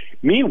State.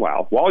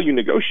 Meanwhile, while you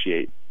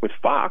negotiate with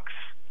Fox,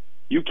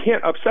 you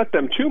can't upset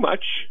them too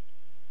much,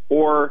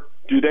 or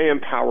do they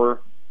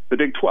empower the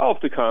Big 12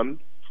 to come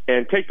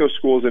and take those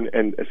schools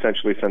and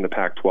essentially send the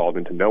Pac-12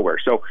 into nowhere?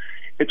 So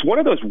it's one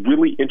of those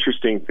really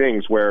interesting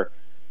things where,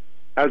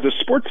 as a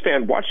sports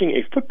fan watching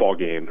a football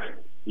game,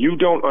 you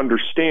don't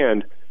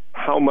understand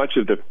how much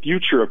of the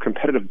future of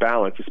competitive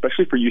balance,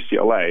 especially for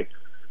UCLA,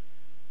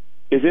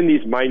 is in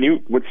these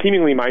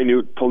seemingly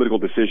minute political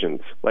decisions,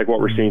 like what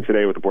we're seeing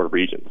today with the Board of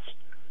Regents.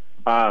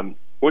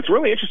 What's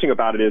really interesting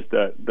about it is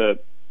the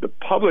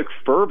public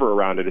fervor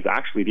around it is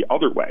actually the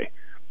other way.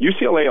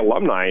 UCLA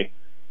alumni,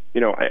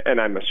 and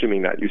I'm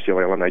assuming that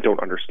UCLA alumni don't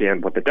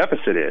understand what the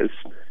deficit is,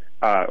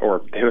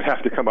 or they would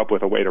have to come up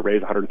with a way to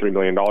raise $103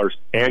 million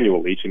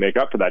annually to make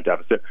up for that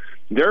deficit.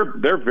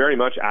 They're very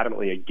much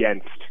adamantly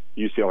against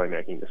UCLA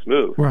making this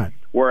move. Right.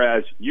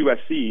 Whereas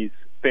USC's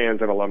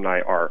fans and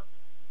alumni are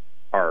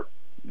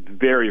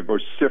very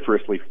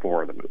vociferously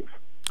for the move.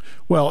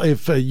 Well,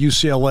 if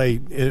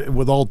UCLA,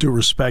 with all due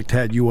respect,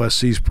 had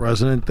USC's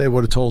president, they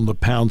would have told him to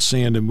pound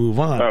sand and move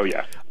on. Oh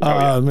yeah.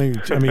 I mean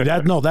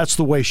that's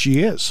the way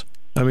she is.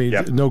 I mean,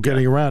 yep. No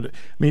getting around it.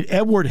 I mean,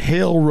 Edward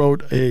Hale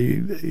wrote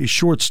a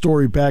short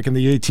story back in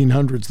the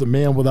 1800s, The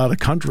Man Without a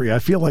Country. I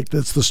feel like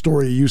that's the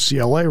story of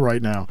UCLA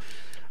right now,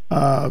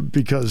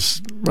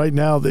 because right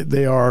now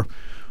they are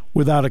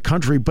without a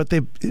country. But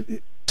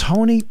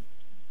Tony,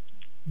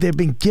 they've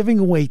been giving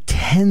away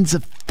tens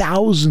of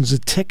thousands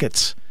of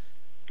tickets.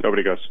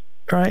 Nobody goes.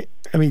 Right?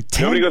 I mean,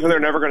 nobody goes, and they're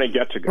never going to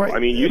get to go. Right. I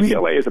mean,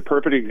 UCLA is a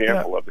perfect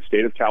example of the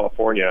state of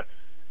California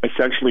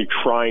essentially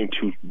trying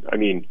to,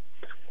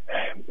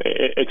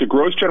 it's a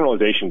gross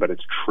generalization, but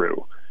it's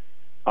true.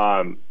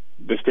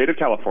 The state of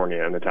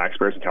California and the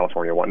taxpayers in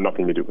California want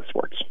nothing to do with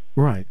sports.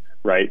 Right.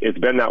 Right? It's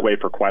been that way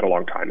for quite a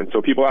long time. And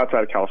so people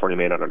outside of California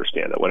may not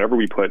understand that whenever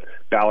we put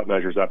ballot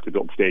measures up to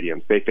build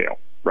stadiums, they fail.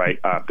 right?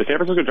 The San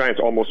Francisco Giants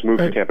almost moved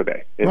to Tampa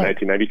Bay in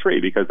 1993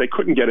 because they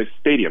couldn't get a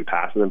stadium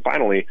pass. And then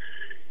finally,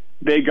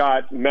 they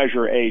got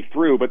Measure A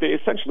through, but they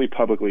essentially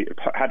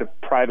had to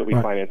privately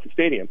finance the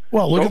stadium.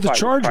 Well, look at the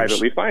Chargers.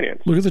 Privately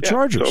financed. Look at the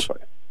Chargers. So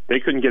they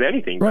couldn't get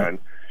anything done.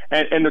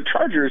 And the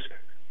Chargers,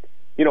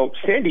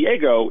 San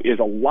Diego is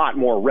a lot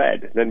more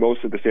red than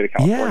most of the state of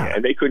California,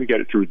 and they couldn't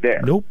get it through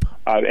there. Nope.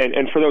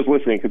 And for those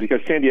listening,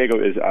 because San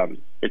Diego is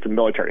it's a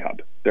military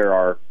hub. There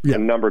are a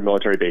number of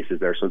military bases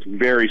there, so it's a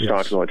very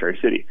staunch military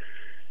city.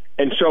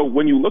 And so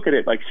when you look at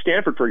it, like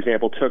Stanford, for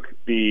example, took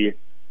the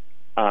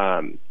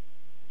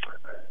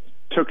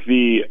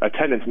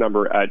attendance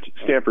number at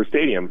Stanford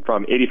Stadium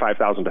from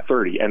 85,000 to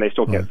 30, and they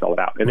still can't sell it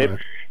out. And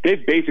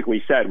they've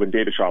basically said when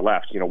David Shaw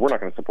left, we're not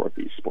going to support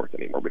these sports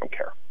anymore. We don't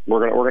care.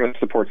 We're going to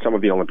support some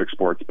of the Olympic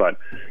sports, but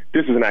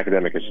this is an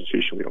academic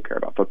institution. We don't care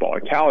about football.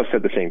 And Cal has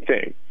said the same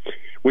thing,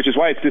 which is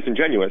why it's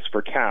disingenuous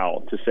for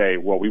Cal to say,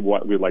 well, we'd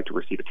like to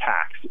receive a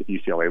tax if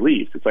UCLA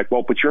leaves. It's like,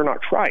 well, but you're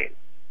not trying,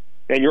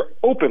 and you're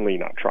openly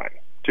not trying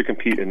to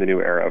compete in the new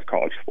era of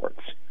college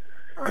sports.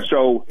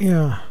 So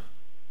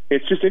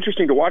it's just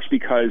interesting to watch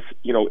because,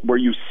 where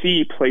you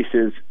see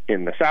places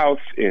in the South,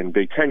 in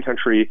Big Ten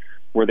country,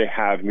 where they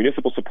have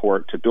municipal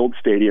support to build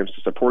stadiums,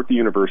 to support the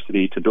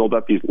university, to build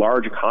up these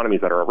large economies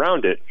that are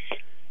around it,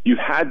 you've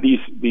had these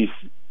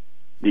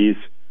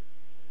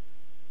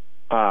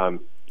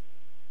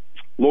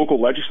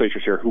local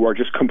legislatures here who are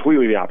just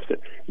completely the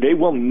opposite. They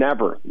will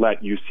never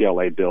let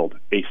UCLA build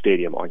a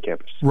stadium on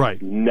campus.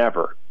 Right.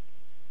 Never.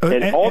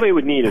 And all they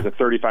would need is a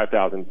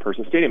 35,000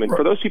 person stadium. And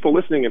for those people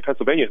listening in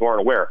Pennsylvania who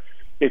aren't aware,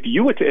 if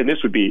you would, and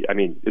this would be,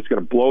 it's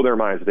going to blow their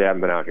minds if they haven't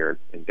been out here,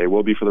 and they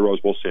will be for the Rose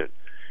Bowl soon.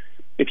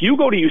 If you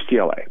go to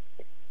UCLA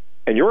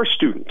and you're a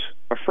student,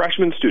 a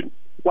freshman student,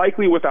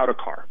 likely without a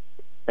car,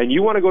 and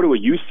you want to go to a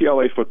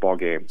UCLA football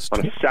game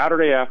on a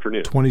Saturday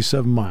afternoon,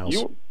 27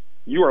 miles,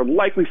 you are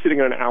likely sitting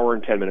in an hour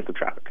and 10 minutes of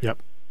traffic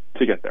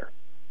to get there.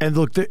 And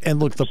look,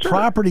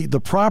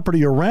 the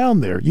property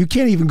around there, you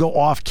can't even go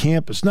off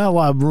campus. Not a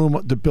lot of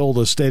room to build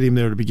a stadium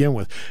there to begin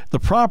with. The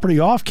property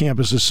off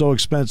campus is so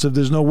expensive,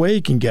 there's no way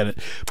you can get it.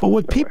 But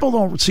what people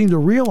don't seem to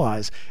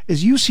realize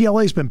is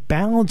UCLA's been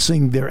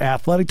balancing their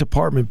athletic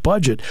department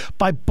budget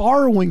by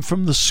borrowing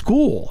from the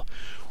school.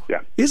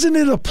 Yeah. Isn't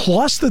it a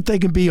plus that they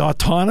can be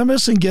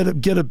autonomous and get a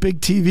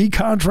big TV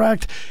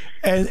contract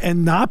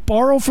and not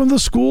borrow from the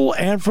school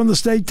and from the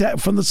state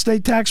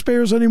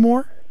taxpayers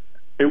anymore?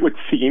 It would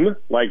seem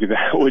like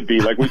that would be,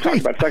 like we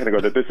talked about a second ago,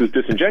 that this is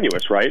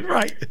disingenuous, right?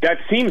 Right. That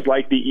seems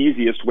like the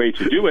easiest way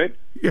to do it,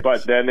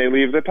 but then they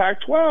leave the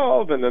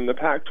Pac-12, and then the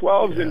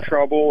Pac-12's in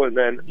trouble, and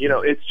then,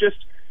 it's just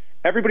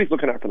everybody's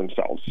looking out for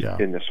themselves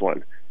in this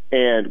one.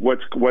 And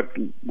what's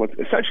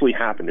essentially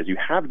happened is you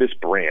have this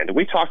brand, and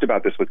we talked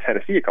about this with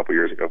Tennessee a couple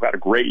years ago, who had a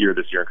great year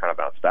this year and kind of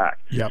bounced back.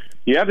 Yep.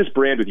 You have this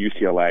brand with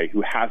UCLA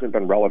who hasn't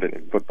been relevant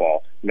in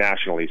football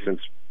nationally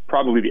since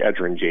probably the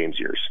Edgerrin James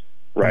years.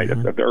 Right,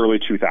 of the early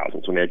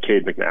 2000s when they had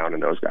Cade McNown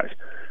and those guys.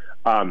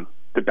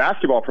 The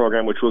basketball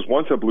program, which was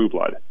once a blue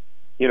blood,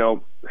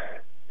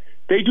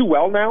 they do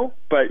well now,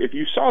 but if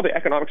you saw the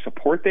economic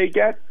support they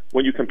get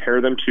when you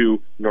compare them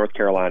to North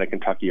Carolina,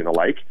 Kentucky, and the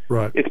like,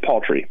 it's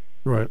paltry.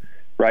 Right.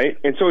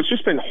 And so it's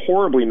just been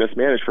horribly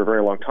mismanaged for a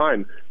very long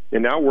time,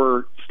 and now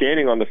we're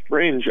standing on the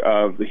fringe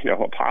of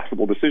a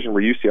possible decision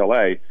where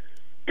UCLA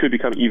could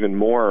become even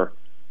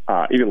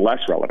less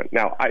relevant.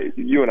 Now,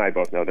 you and I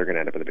both know they're going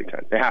to end up in the Big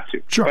Ten. They have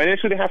to. Sure.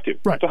 Financially, they have to.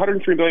 Right. It's a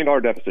 $103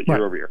 billion deficit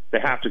year over year. They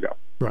have to go.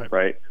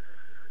 Right.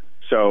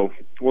 So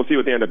we'll see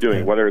what they end up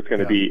doing, whether it's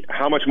going to be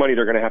how much money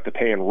they're going to have to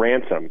pay in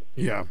ransom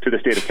to the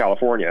state of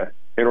California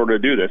in order to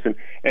do this.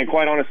 And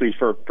quite honestly,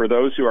 for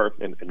those who are,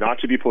 and not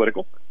to be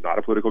political, not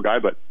a political guy,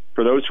 but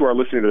for those who are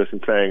listening to this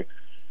and saying,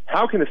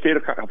 how can the state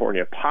of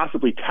California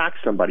possibly tax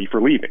somebody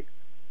for leaving?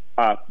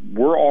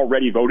 We're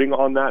already voting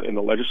on that in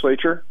the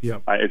legislature.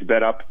 Yep. It's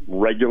been up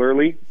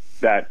regularly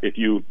that if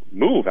you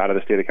move out of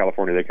the state of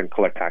California, they can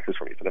collect taxes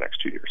from you for the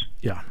next 2 years.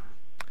 Yeah.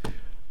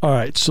 All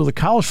right. So the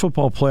college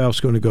football playoff is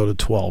going to go to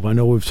 12. I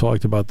know we've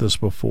talked about this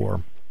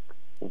before.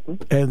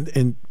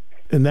 And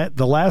that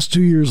the last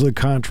 2 years of the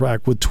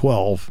contract with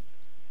 12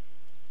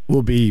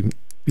 will be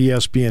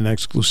ESPN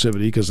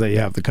exclusivity because they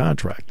have the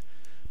contract.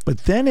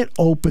 But then it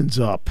opens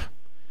up.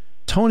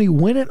 Tony,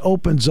 when it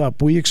opens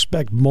up, we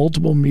expect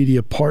multiple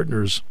media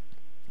partners.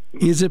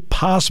 Is it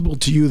possible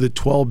to you that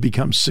 12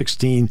 becomes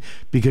 16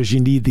 because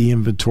you need the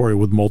inventory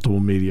with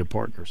multiple media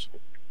partners?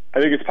 I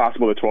think it's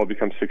possible that 12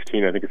 becomes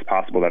 16. I think it's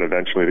possible that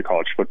eventually the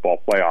college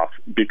football playoff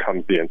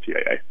becomes the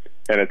NCAA,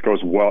 and it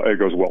goes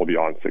well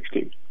beyond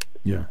 16.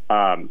 Yeah.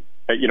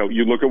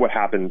 You look at what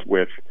happened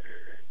with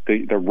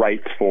the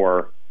rights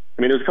for.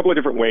 I mean, there's a couple of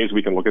different ways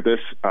we can look at this,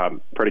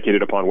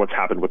 predicated upon what's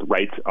happened with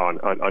rights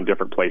on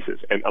different places.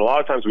 And a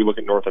lot of times we look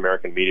at North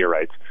American media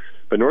rights,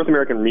 but North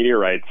American media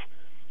rights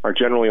are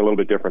generally a little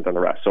bit different than the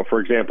rest. So, for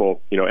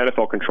example,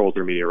 NFL controls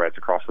their media rights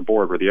across the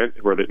board,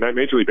 where the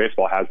Major League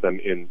Baseball has them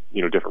in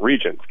different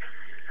regions.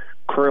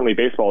 Currently,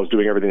 baseball is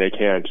doing everything they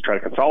can to try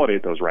to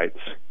consolidate those rights,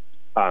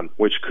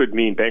 which could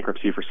mean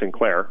bankruptcy for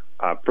Sinclair.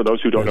 For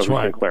those who don't know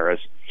who Sinclair is,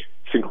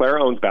 Sinclair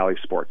owns Bally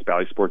Sports.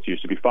 Bally Sports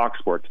used to be Fox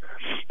Sports.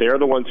 They are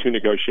the ones who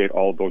negotiate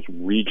all of those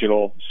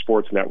regional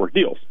sports network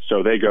deals.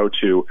 So they go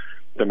to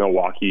the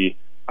Milwaukee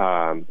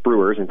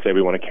Brewers and say,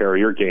 we want to carry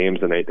your games,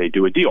 and they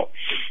do a deal.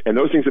 And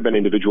those things have been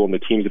individual, and the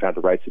teams have had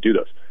the rights to do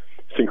those.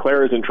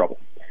 Sinclair is in trouble.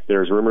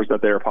 There's rumors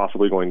that they are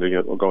possibly going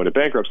to go into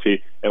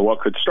bankruptcy, and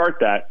what could start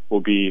that will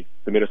be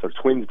the Minnesota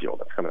Twins deal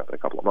that's coming up in a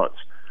couple of months.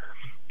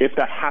 If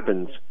that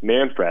happens,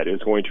 Manfred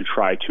is going to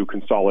try to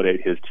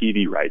consolidate his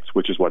TV rights,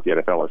 which is what the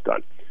NFL has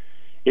done.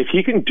 If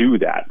he can do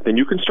that, then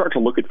you can start to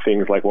look at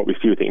things like what we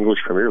see with the English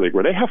Premier League,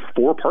 where they have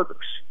 4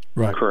 partners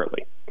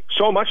currently.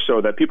 So much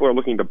so that people are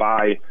looking to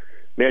buy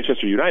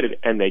Manchester United,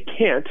 and they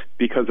can't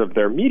because of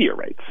their media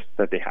rights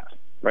that they have.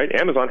 Right?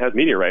 Amazon has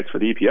media rights for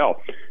the EPL,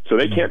 so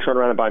they can't turn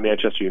around and buy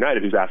Manchester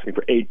United, who's asking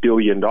for $8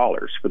 billion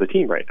for the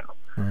team right now.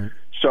 Right.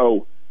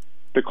 So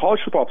the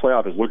college football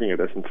playoff is looking at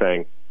this and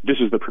saying, this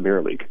is the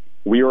Premier League.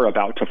 We are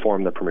about to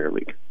form the Premier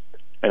League.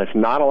 And it's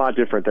not a lot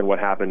different than what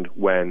happened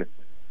when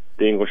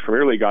the English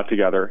Premier League got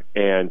together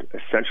and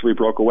essentially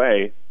broke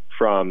away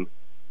from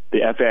the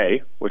FA,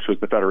 which was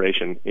the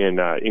federation in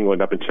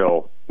England up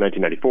until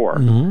 1994.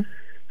 Mm-hmm.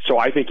 So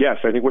I think, yes,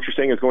 I think what you're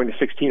saying is going to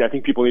 16. I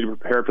think people need to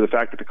prepare for the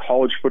fact that the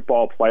college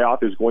football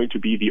playoff is going to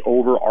be the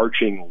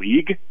overarching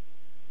league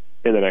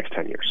in the next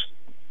 10 years.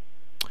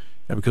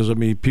 Yeah, because, I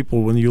mean,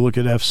 people, when you look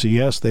at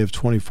FCS, they have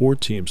 24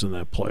 teams in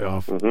that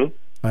playoff. Mm-hmm.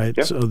 Right?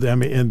 Yep. So, I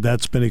mean, and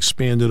that's been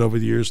expanded over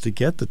the years to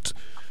get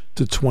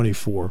to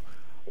 24.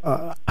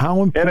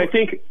 How important? And I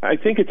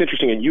think it's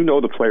interesting, and you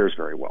know the players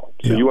very well,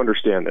 so you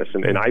understand this.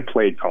 And I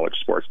played college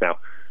sports. Now,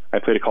 I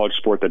played a college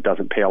sport that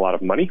doesn't pay a lot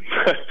of money.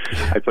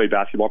 I played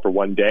basketball for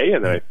one day,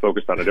 and then I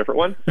focused on a different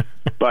one.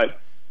 But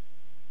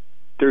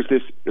there's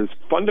this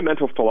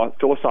fundamental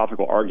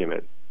philosophical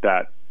argument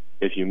that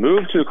if you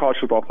move to the college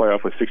football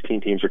playoff with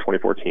 16 teams or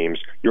 24 teams,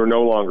 you're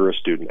no longer a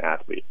student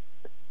athlete.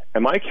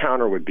 And my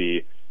counter would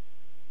be,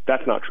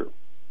 that's not true.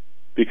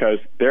 Because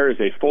there is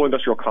a full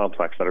industrial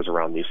complex that is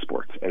around these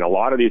sports. And a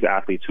lot of these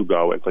athletes who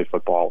go and play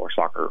football or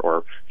soccer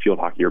or field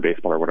hockey or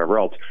baseball or whatever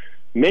else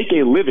make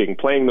a living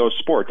playing those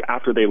sports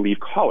after they leave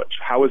college.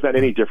 How is that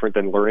any different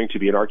than learning to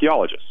be an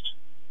archaeologist?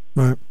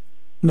 Right.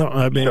 No,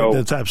 I mean,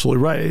 that's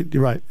absolutely right.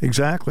 You're right.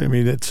 Exactly. I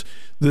mean,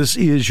 this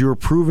is your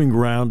proving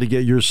ground to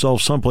get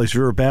yourself someplace. If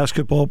you're a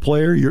basketball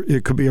player,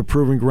 it could be a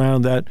proving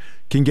ground that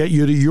can get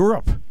you to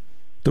Europe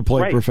to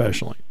play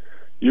professionally.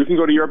 You can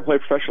go to Europe and play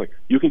professionally.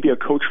 You can be a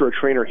coach or a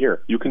trainer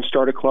here. You can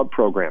start a club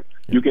program.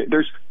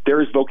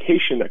 There is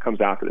vocation that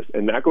comes after this,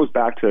 and that goes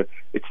back to,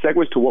 it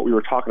segues to what we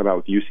were talking about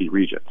with UC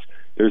Regents.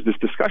 There's this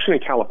discussion in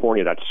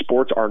California that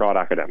sports are not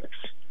academics.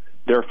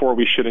 Therefore,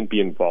 we shouldn't be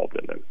involved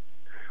in them.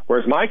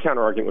 Whereas my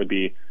counter-argument would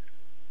be,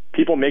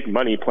 people make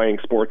money playing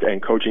sports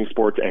and coaching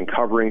sports and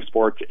covering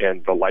sports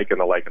and the like and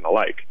the like and the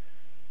like.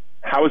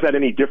 How is that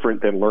any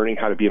different than learning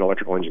how to be an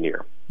electrical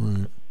engineer?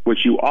 Right.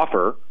 Which you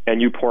offer,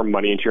 and you pour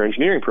money into your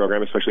engineering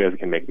program, especially as it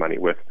can make money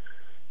with,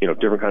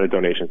 different kind of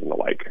donations and the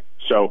like.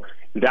 So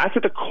that's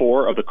at the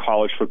core of the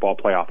college football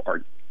playoff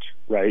argument,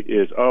 right?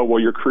 Is,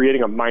 you're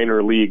creating a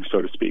minor league,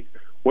 so to speak.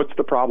 What's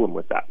the problem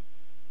with that?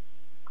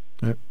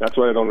 Yep. That's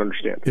what I don't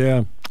understand.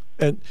 Yeah,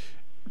 and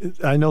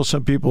I know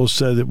some people have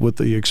said that with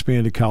the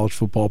expanded college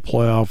football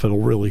playoff, it'll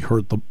really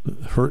hurt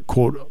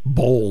quote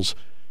bowls.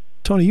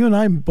 Tony, you and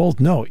I both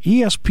know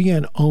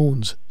ESPN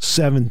owns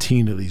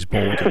 17 of these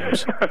bowl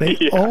games. They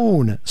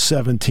own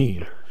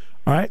 17.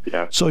 All right?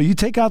 Yeah. So you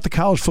take out the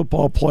college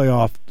football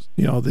playoff,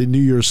 the New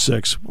Year's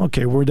Six.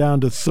 Okay, we're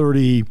down to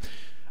 35.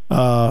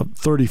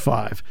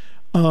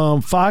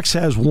 Fox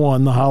has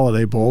one, the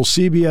Holiday Bowl.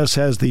 CBS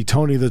has the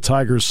Tony the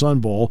Tiger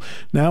Sun Bowl.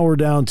 Now we're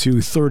down to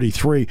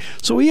 33.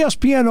 So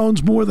ESPN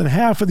owns more than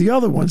half of the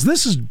other ones.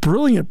 This is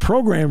brilliant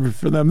programming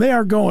for them. They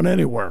aren't going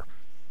anywhere.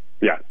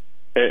 Yeah.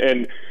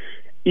 And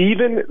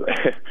even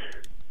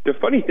the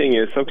funny thing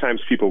is,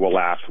 sometimes people will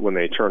laugh when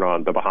they turn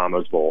on the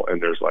Bahamas Bowl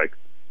and there's like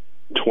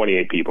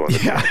 28 people in the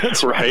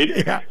house, right?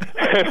 Yeah.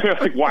 They're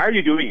like, why are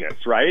you doing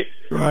this, right?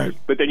 Right.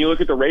 But then you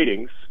look at the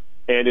ratings,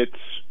 and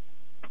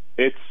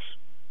it's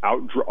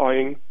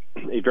outdrawing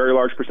a very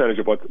large percentage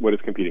of what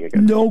it's competing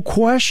against. No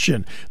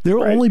question.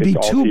 There'll only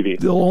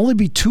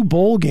be two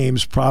bowl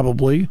games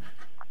probably,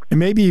 and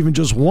maybe even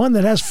just one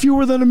that has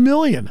fewer than 1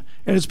 million,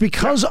 and it's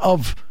because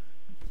of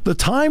the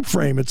time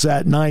frame it's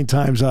at 9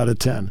 times out of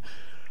 10.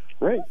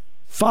 Right.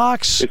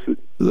 Fox.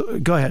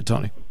 Go ahead,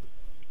 Tony.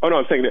 Oh, no,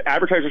 I'm saying that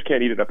advertisers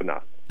can't eat it up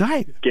enough.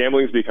 Right.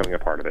 Gambling's becoming a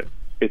part of it.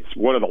 It's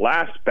one of the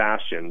last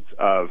bastions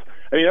of,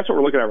 that's what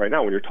we're looking at right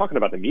now when you're talking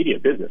about the media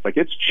business. Like,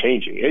 it's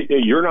changing.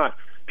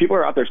 People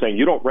are out there saying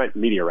you don't rent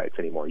media rights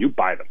anymore. You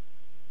buy them,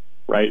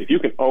 right? If you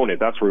can own it,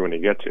 that's where we want to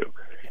get to.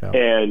 Yeah.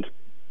 And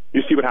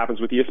you see what happens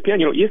with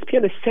ESPN.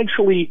 ESPN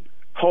essentially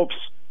helps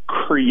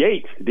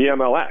create the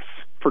MLS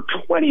for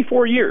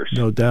 24 years.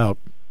 No doubt.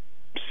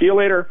 See you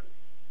later.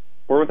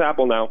 We're with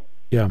Apple now.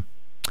 Yeah.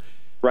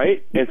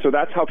 Right? And so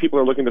that's how people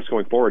are looking at this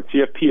going forward.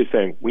 CFP is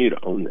saying, we need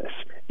to own this.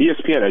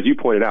 ESPN, as you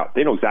pointed out,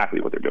 they know exactly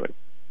what they're doing.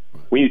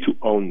 We need to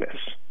own this.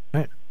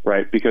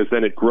 Right? Because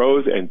then it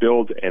grows and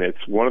builds, and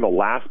it's one of the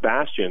last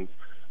bastions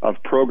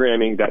of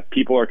programming that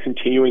people are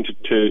continuing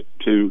to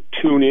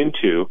tune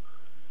into,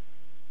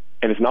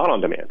 and it's not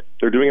on demand.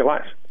 They're doing it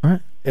live. All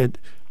right.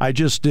 I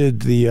just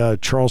did the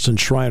Charleston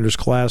Shriners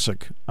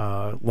Classic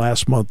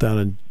last month down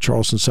in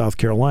Charleston, South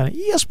Carolina.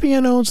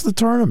 ESPN owns the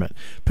tournament.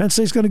 Penn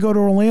State's going to go to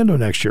Orlando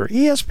next year.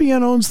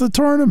 ESPN owns the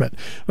tournament.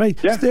 Right?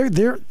 Yeah.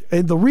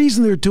 And the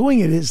reason they're doing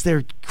it is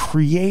they're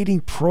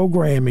creating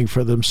programming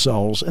for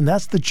themselves, and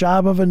that's the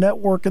job of a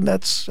network, and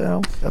that's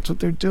what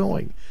they're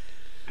doing.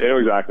 They know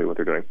exactly what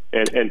they're doing.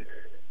 And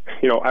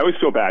I always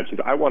feel bad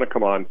because I want to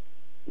come on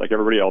like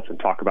everybody else and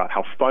talk about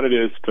how fun it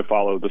is to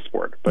follow the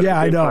sport. But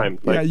yeah, at the same I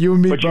know. Time, you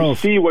and me but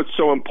both. You see what's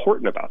so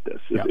important about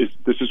this.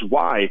 This is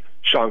why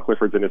Sean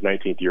Clifford's in his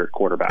 19th year at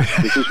quarterback.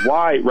 This is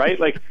why, right?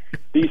 Like,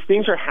 these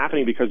things are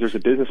happening because there's a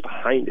business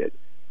behind it.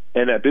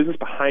 And that business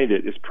behind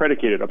it is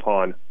predicated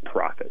upon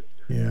profit,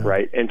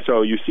 right? And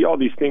so you see all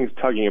these things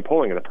tugging and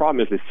pulling. And the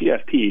problem is the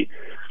CFP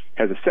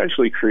has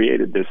essentially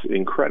created this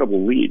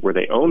incredible league where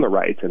they own the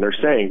rights, and they're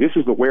saying this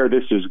is where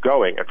this is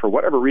going. And for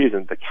whatever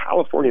reason, the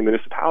California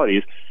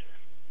municipalities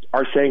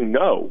are saying,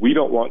 no, we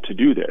don't want to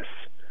do this,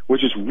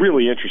 which is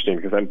really interesting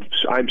because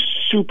I'm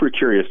super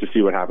curious to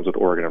see what happens with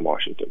Oregon and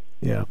Washington.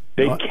 Yeah.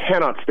 They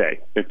cannot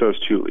stay if those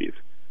two leave.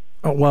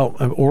 Oh, well,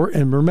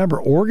 and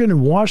remember, Oregon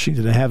and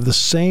Washington have the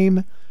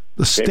same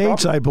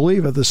states, I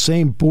believe, have the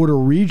same border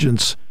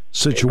regions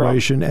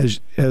situation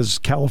as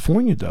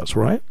California does,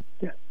 right?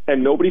 Yeah.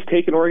 And nobody's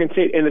taken Oregon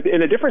State. And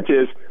the difference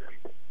is,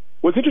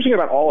 what's interesting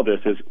about all of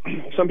this is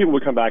some people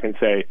would come back and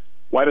say,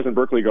 why doesn't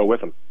Berkeley go with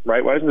them,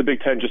 right? Why doesn't the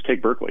Big Ten just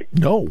take Berkeley?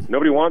 No.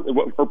 Nobody wants,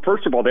 or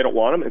first of all, they don't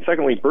want them, and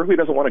secondly, Berkeley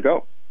doesn't want to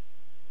go.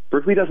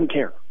 Berkeley doesn't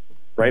care,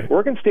 right?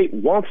 Oregon State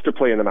wants to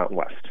play in the Mountain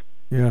West.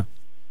 Yeah.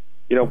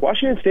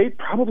 Washington State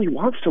probably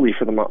wants to leave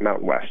for the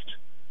Mountain West.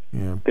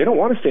 Yeah. They don't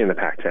want to stay in the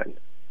Pac-10,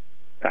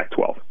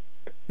 Pac-12.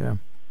 Yeah.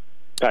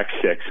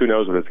 Pac-6, who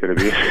knows what it's going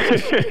to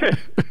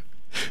be.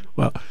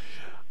 Well,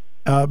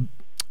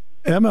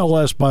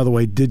 MLS, by the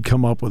way, did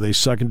come up with a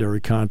secondary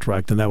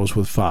contract, and that was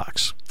with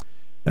Fox.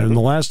 And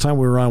the last time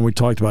we were on, we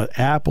talked about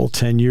Apple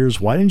 10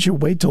 years. Why didn't you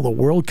wait till the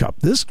World Cup?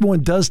 This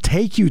one does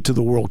take you to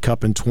the World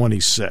Cup in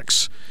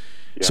 26.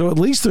 Yeah. So at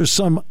least there's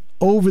some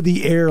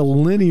over-the-air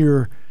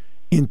linear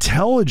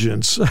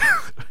intelligence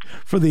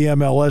for the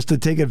MLS to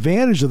take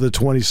advantage of the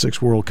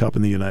 26 World Cup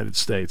in the United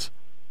States.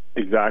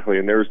 Exactly.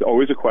 And there's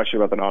always a question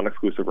about the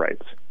non-exclusive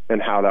rights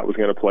and how that was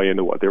going to play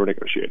into what they were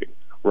negotiating,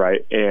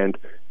 right? And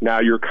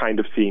now you're kind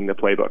of seeing the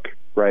playbook,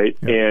 right?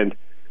 Yeah. And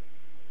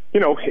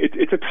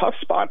it's a tough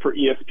spot for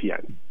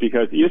ESPN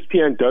because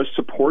ESPN does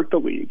support the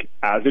league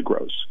as it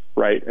grows,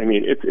 right? I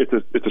mean, it's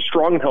a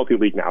strong and healthy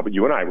league now, but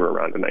you and I were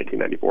around in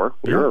 1994.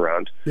 We were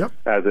around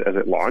as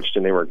it launched,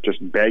 and they were just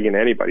begging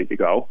anybody to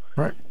go.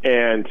 Right.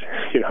 And,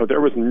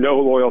 there was no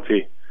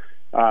loyalty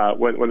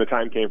when the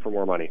time came for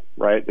more money,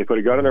 right? They put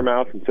a gun in their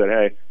mouth and said,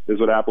 hey, this is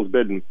what Apple's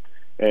bidding.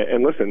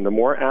 And listen, the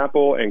more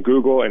Apple and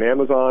Google and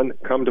Amazon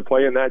come to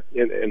play in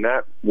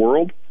that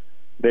world,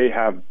 they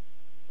have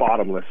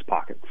bottomless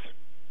pockets.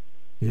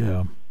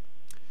 Yeah,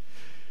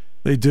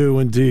 they do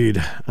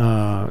indeed.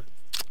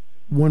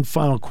 One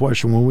final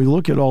question. When we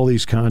look at all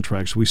these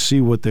contracts, we see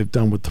what they've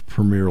done with the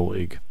Premier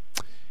League.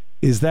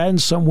 Is that in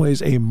some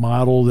ways a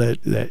model that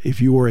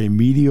if you are a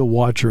media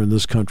watcher in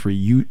this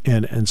country,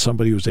 and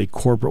somebody who's a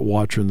corporate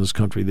watcher in this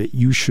country, that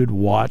you should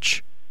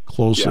watch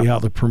closely how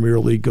the Premier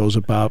League goes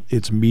about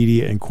its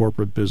media and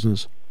corporate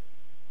business?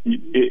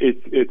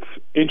 It's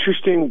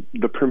interesting,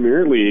 the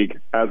Premier League,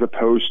 as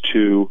opposed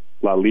to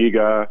La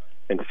Liga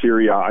and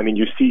Serie A. I mean,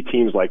 you see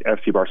teams like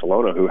FC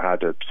Barcelona who had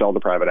to sell the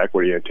private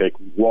equity and take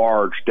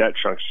large debt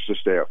chunks to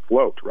stay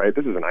afloat, right?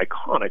 This is an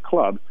iconic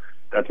club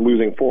that's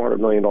losing $400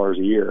 million a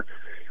year.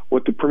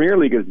 What the Premier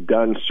League has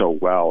done so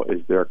well is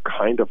they're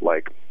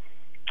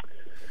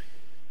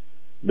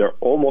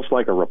almost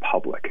like a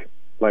republic,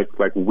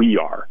 like we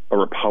are a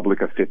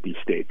republic of 50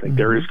 states. Like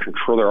there is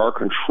control. There are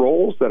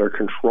controls that are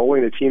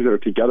controlling the teams that are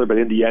together, but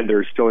in the end,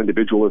 there is still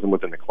individualism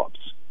within the clubs.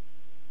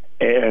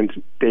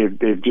 And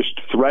they've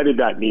just threaded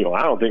that needle.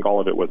 I don't think all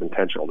of it was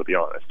intentional, to be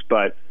honest,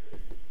 but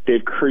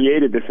they've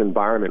created this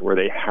environment where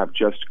they have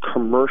just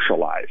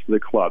commercialized the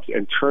clubs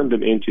and turned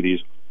them into these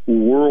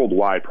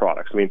worldwide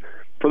products. I mean,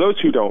 for those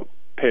who don't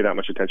pay that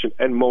much attention,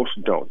 and most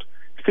don't,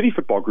 City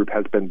Football Group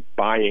has been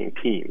buying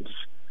teams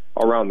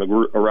around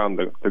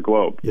the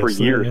globe for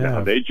years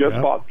now. They just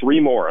bought 3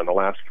 more in the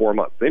last 4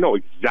 months. They know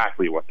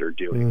exactly what they're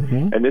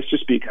doing. And this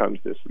just becomes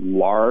this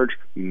large,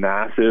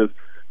 massive,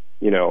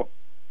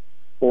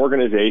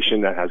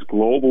 organization that has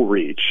global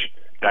reach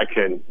that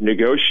can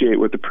negotiate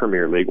with the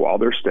Premier League while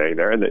they're staying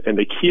there. And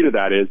the key to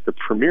that is the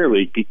Premier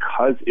League,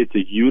 because it's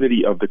a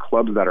unity of the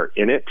clubs that are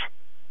in it,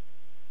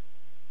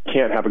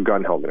 can't have a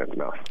gun held in its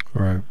mouth.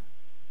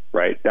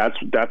 Right. That's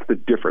the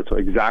difference. So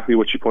exactly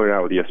what you pointed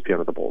out with ESPN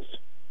with the Bulls.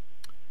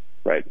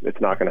 Right. It's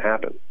not going to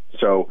happen.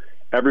 So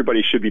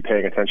everybody should be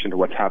paying attention to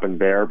what's happened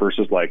there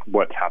versus like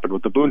what's happened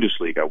with the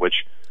Bundesliga,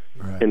 which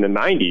in the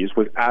 90s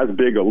was as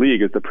big a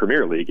league as the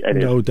Premier League, and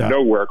is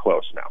nowhere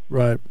close now.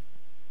 Right.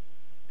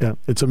 Yeah,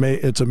 it's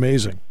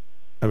amazing.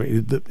 I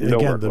mean,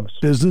 the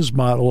business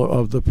model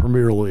of the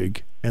Premier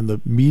League and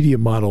the media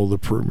model of the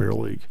Premier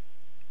League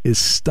is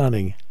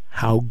stunning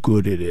how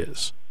good it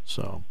is.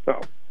 So,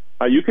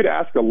 you could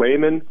ask a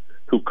layman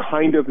who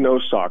kind of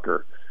knows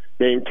soccer,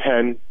 name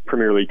 10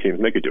 Premier League teams,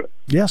 and they could do it.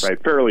 Yes.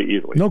 Right? Fairly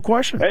easily. No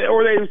question.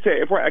 Or they would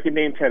say, if I could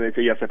name 10, they'd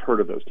say, yes, I've heard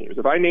of those teams.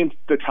 If I named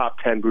the top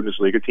 10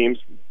 Bundesliga teams,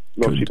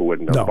 most people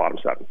wouldn't know the bottom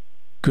 7.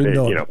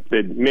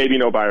 They'd maybe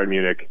know Bayern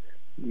Munich,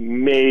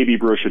 maybe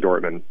Borussia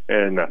Dortmund,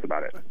 and that's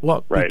about it.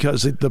 Well,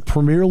 because the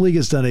Premier League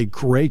has done a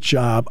great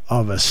job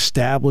of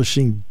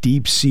establishing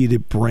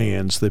deep-seated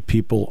brands that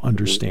people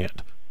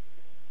understand.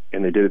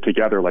 And they did it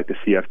together like the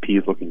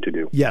CFP is looking to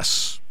do.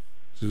 Yes.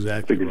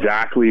 That's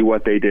exactly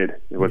what they did.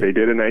 What they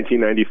did in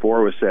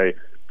 1994 was say,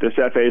 this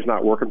FA is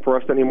not working for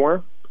us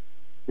anymore.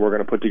 We're going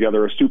to put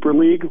together a super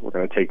league. We're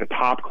going to take the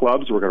top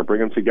clubs. We're going to bring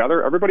them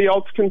together. Everybody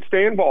else can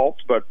stay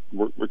involved, but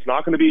it's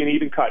not going to be an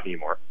even cut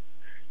anymore.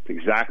 It's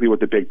exactly what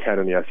the Big Ten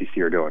and the SEC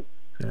are doing.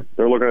 Yeah.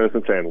 They're looking at us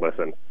and saying,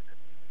 listen,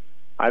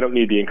 I don't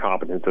need the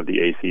incompetence of the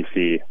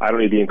ACC. I don't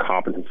need the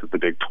incompetence of the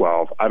Big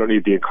 12. I don't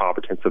need the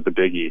incompetence of the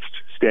Big East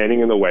standing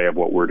in the way of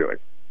what we're doing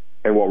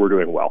and what we're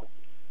doing well.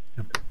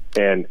 Yep.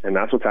 And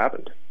that's what's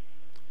happened.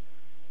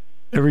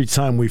 Every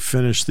time we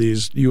finish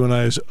these, you and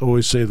I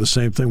always say the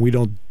same thing. We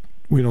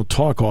don't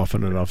talk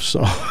often enough.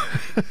 So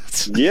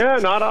yeah,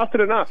 not often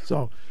enough.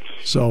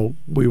 So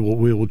we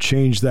will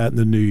change that in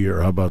the new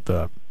year. How about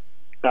that?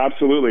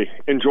 Absolutely.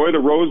 Enjoy the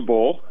Rose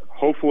Bowl.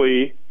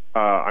 Hopefully,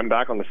 I'm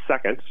back on the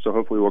 2nd, so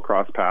hopefully we'll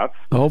cross paths.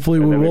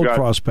 Hopefully we will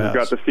cross paths.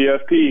 We've got the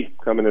CFP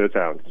coming into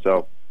town.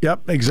 So.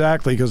 Yep,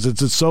 exactly, because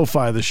it's at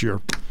SoFi this year.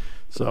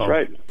 So. That's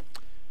right.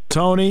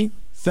 Tony,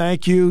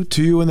 thank you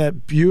to you and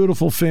that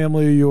beautiful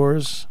family of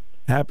yours.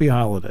 Happy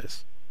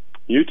holidays.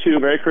 You too.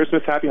 Merry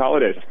Christmas. Happy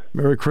holidays.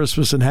 Merry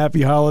Christmas and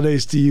happy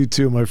holidays to you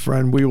too, my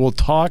friend. We will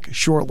talk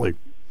shortly.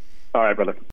 All right, brother.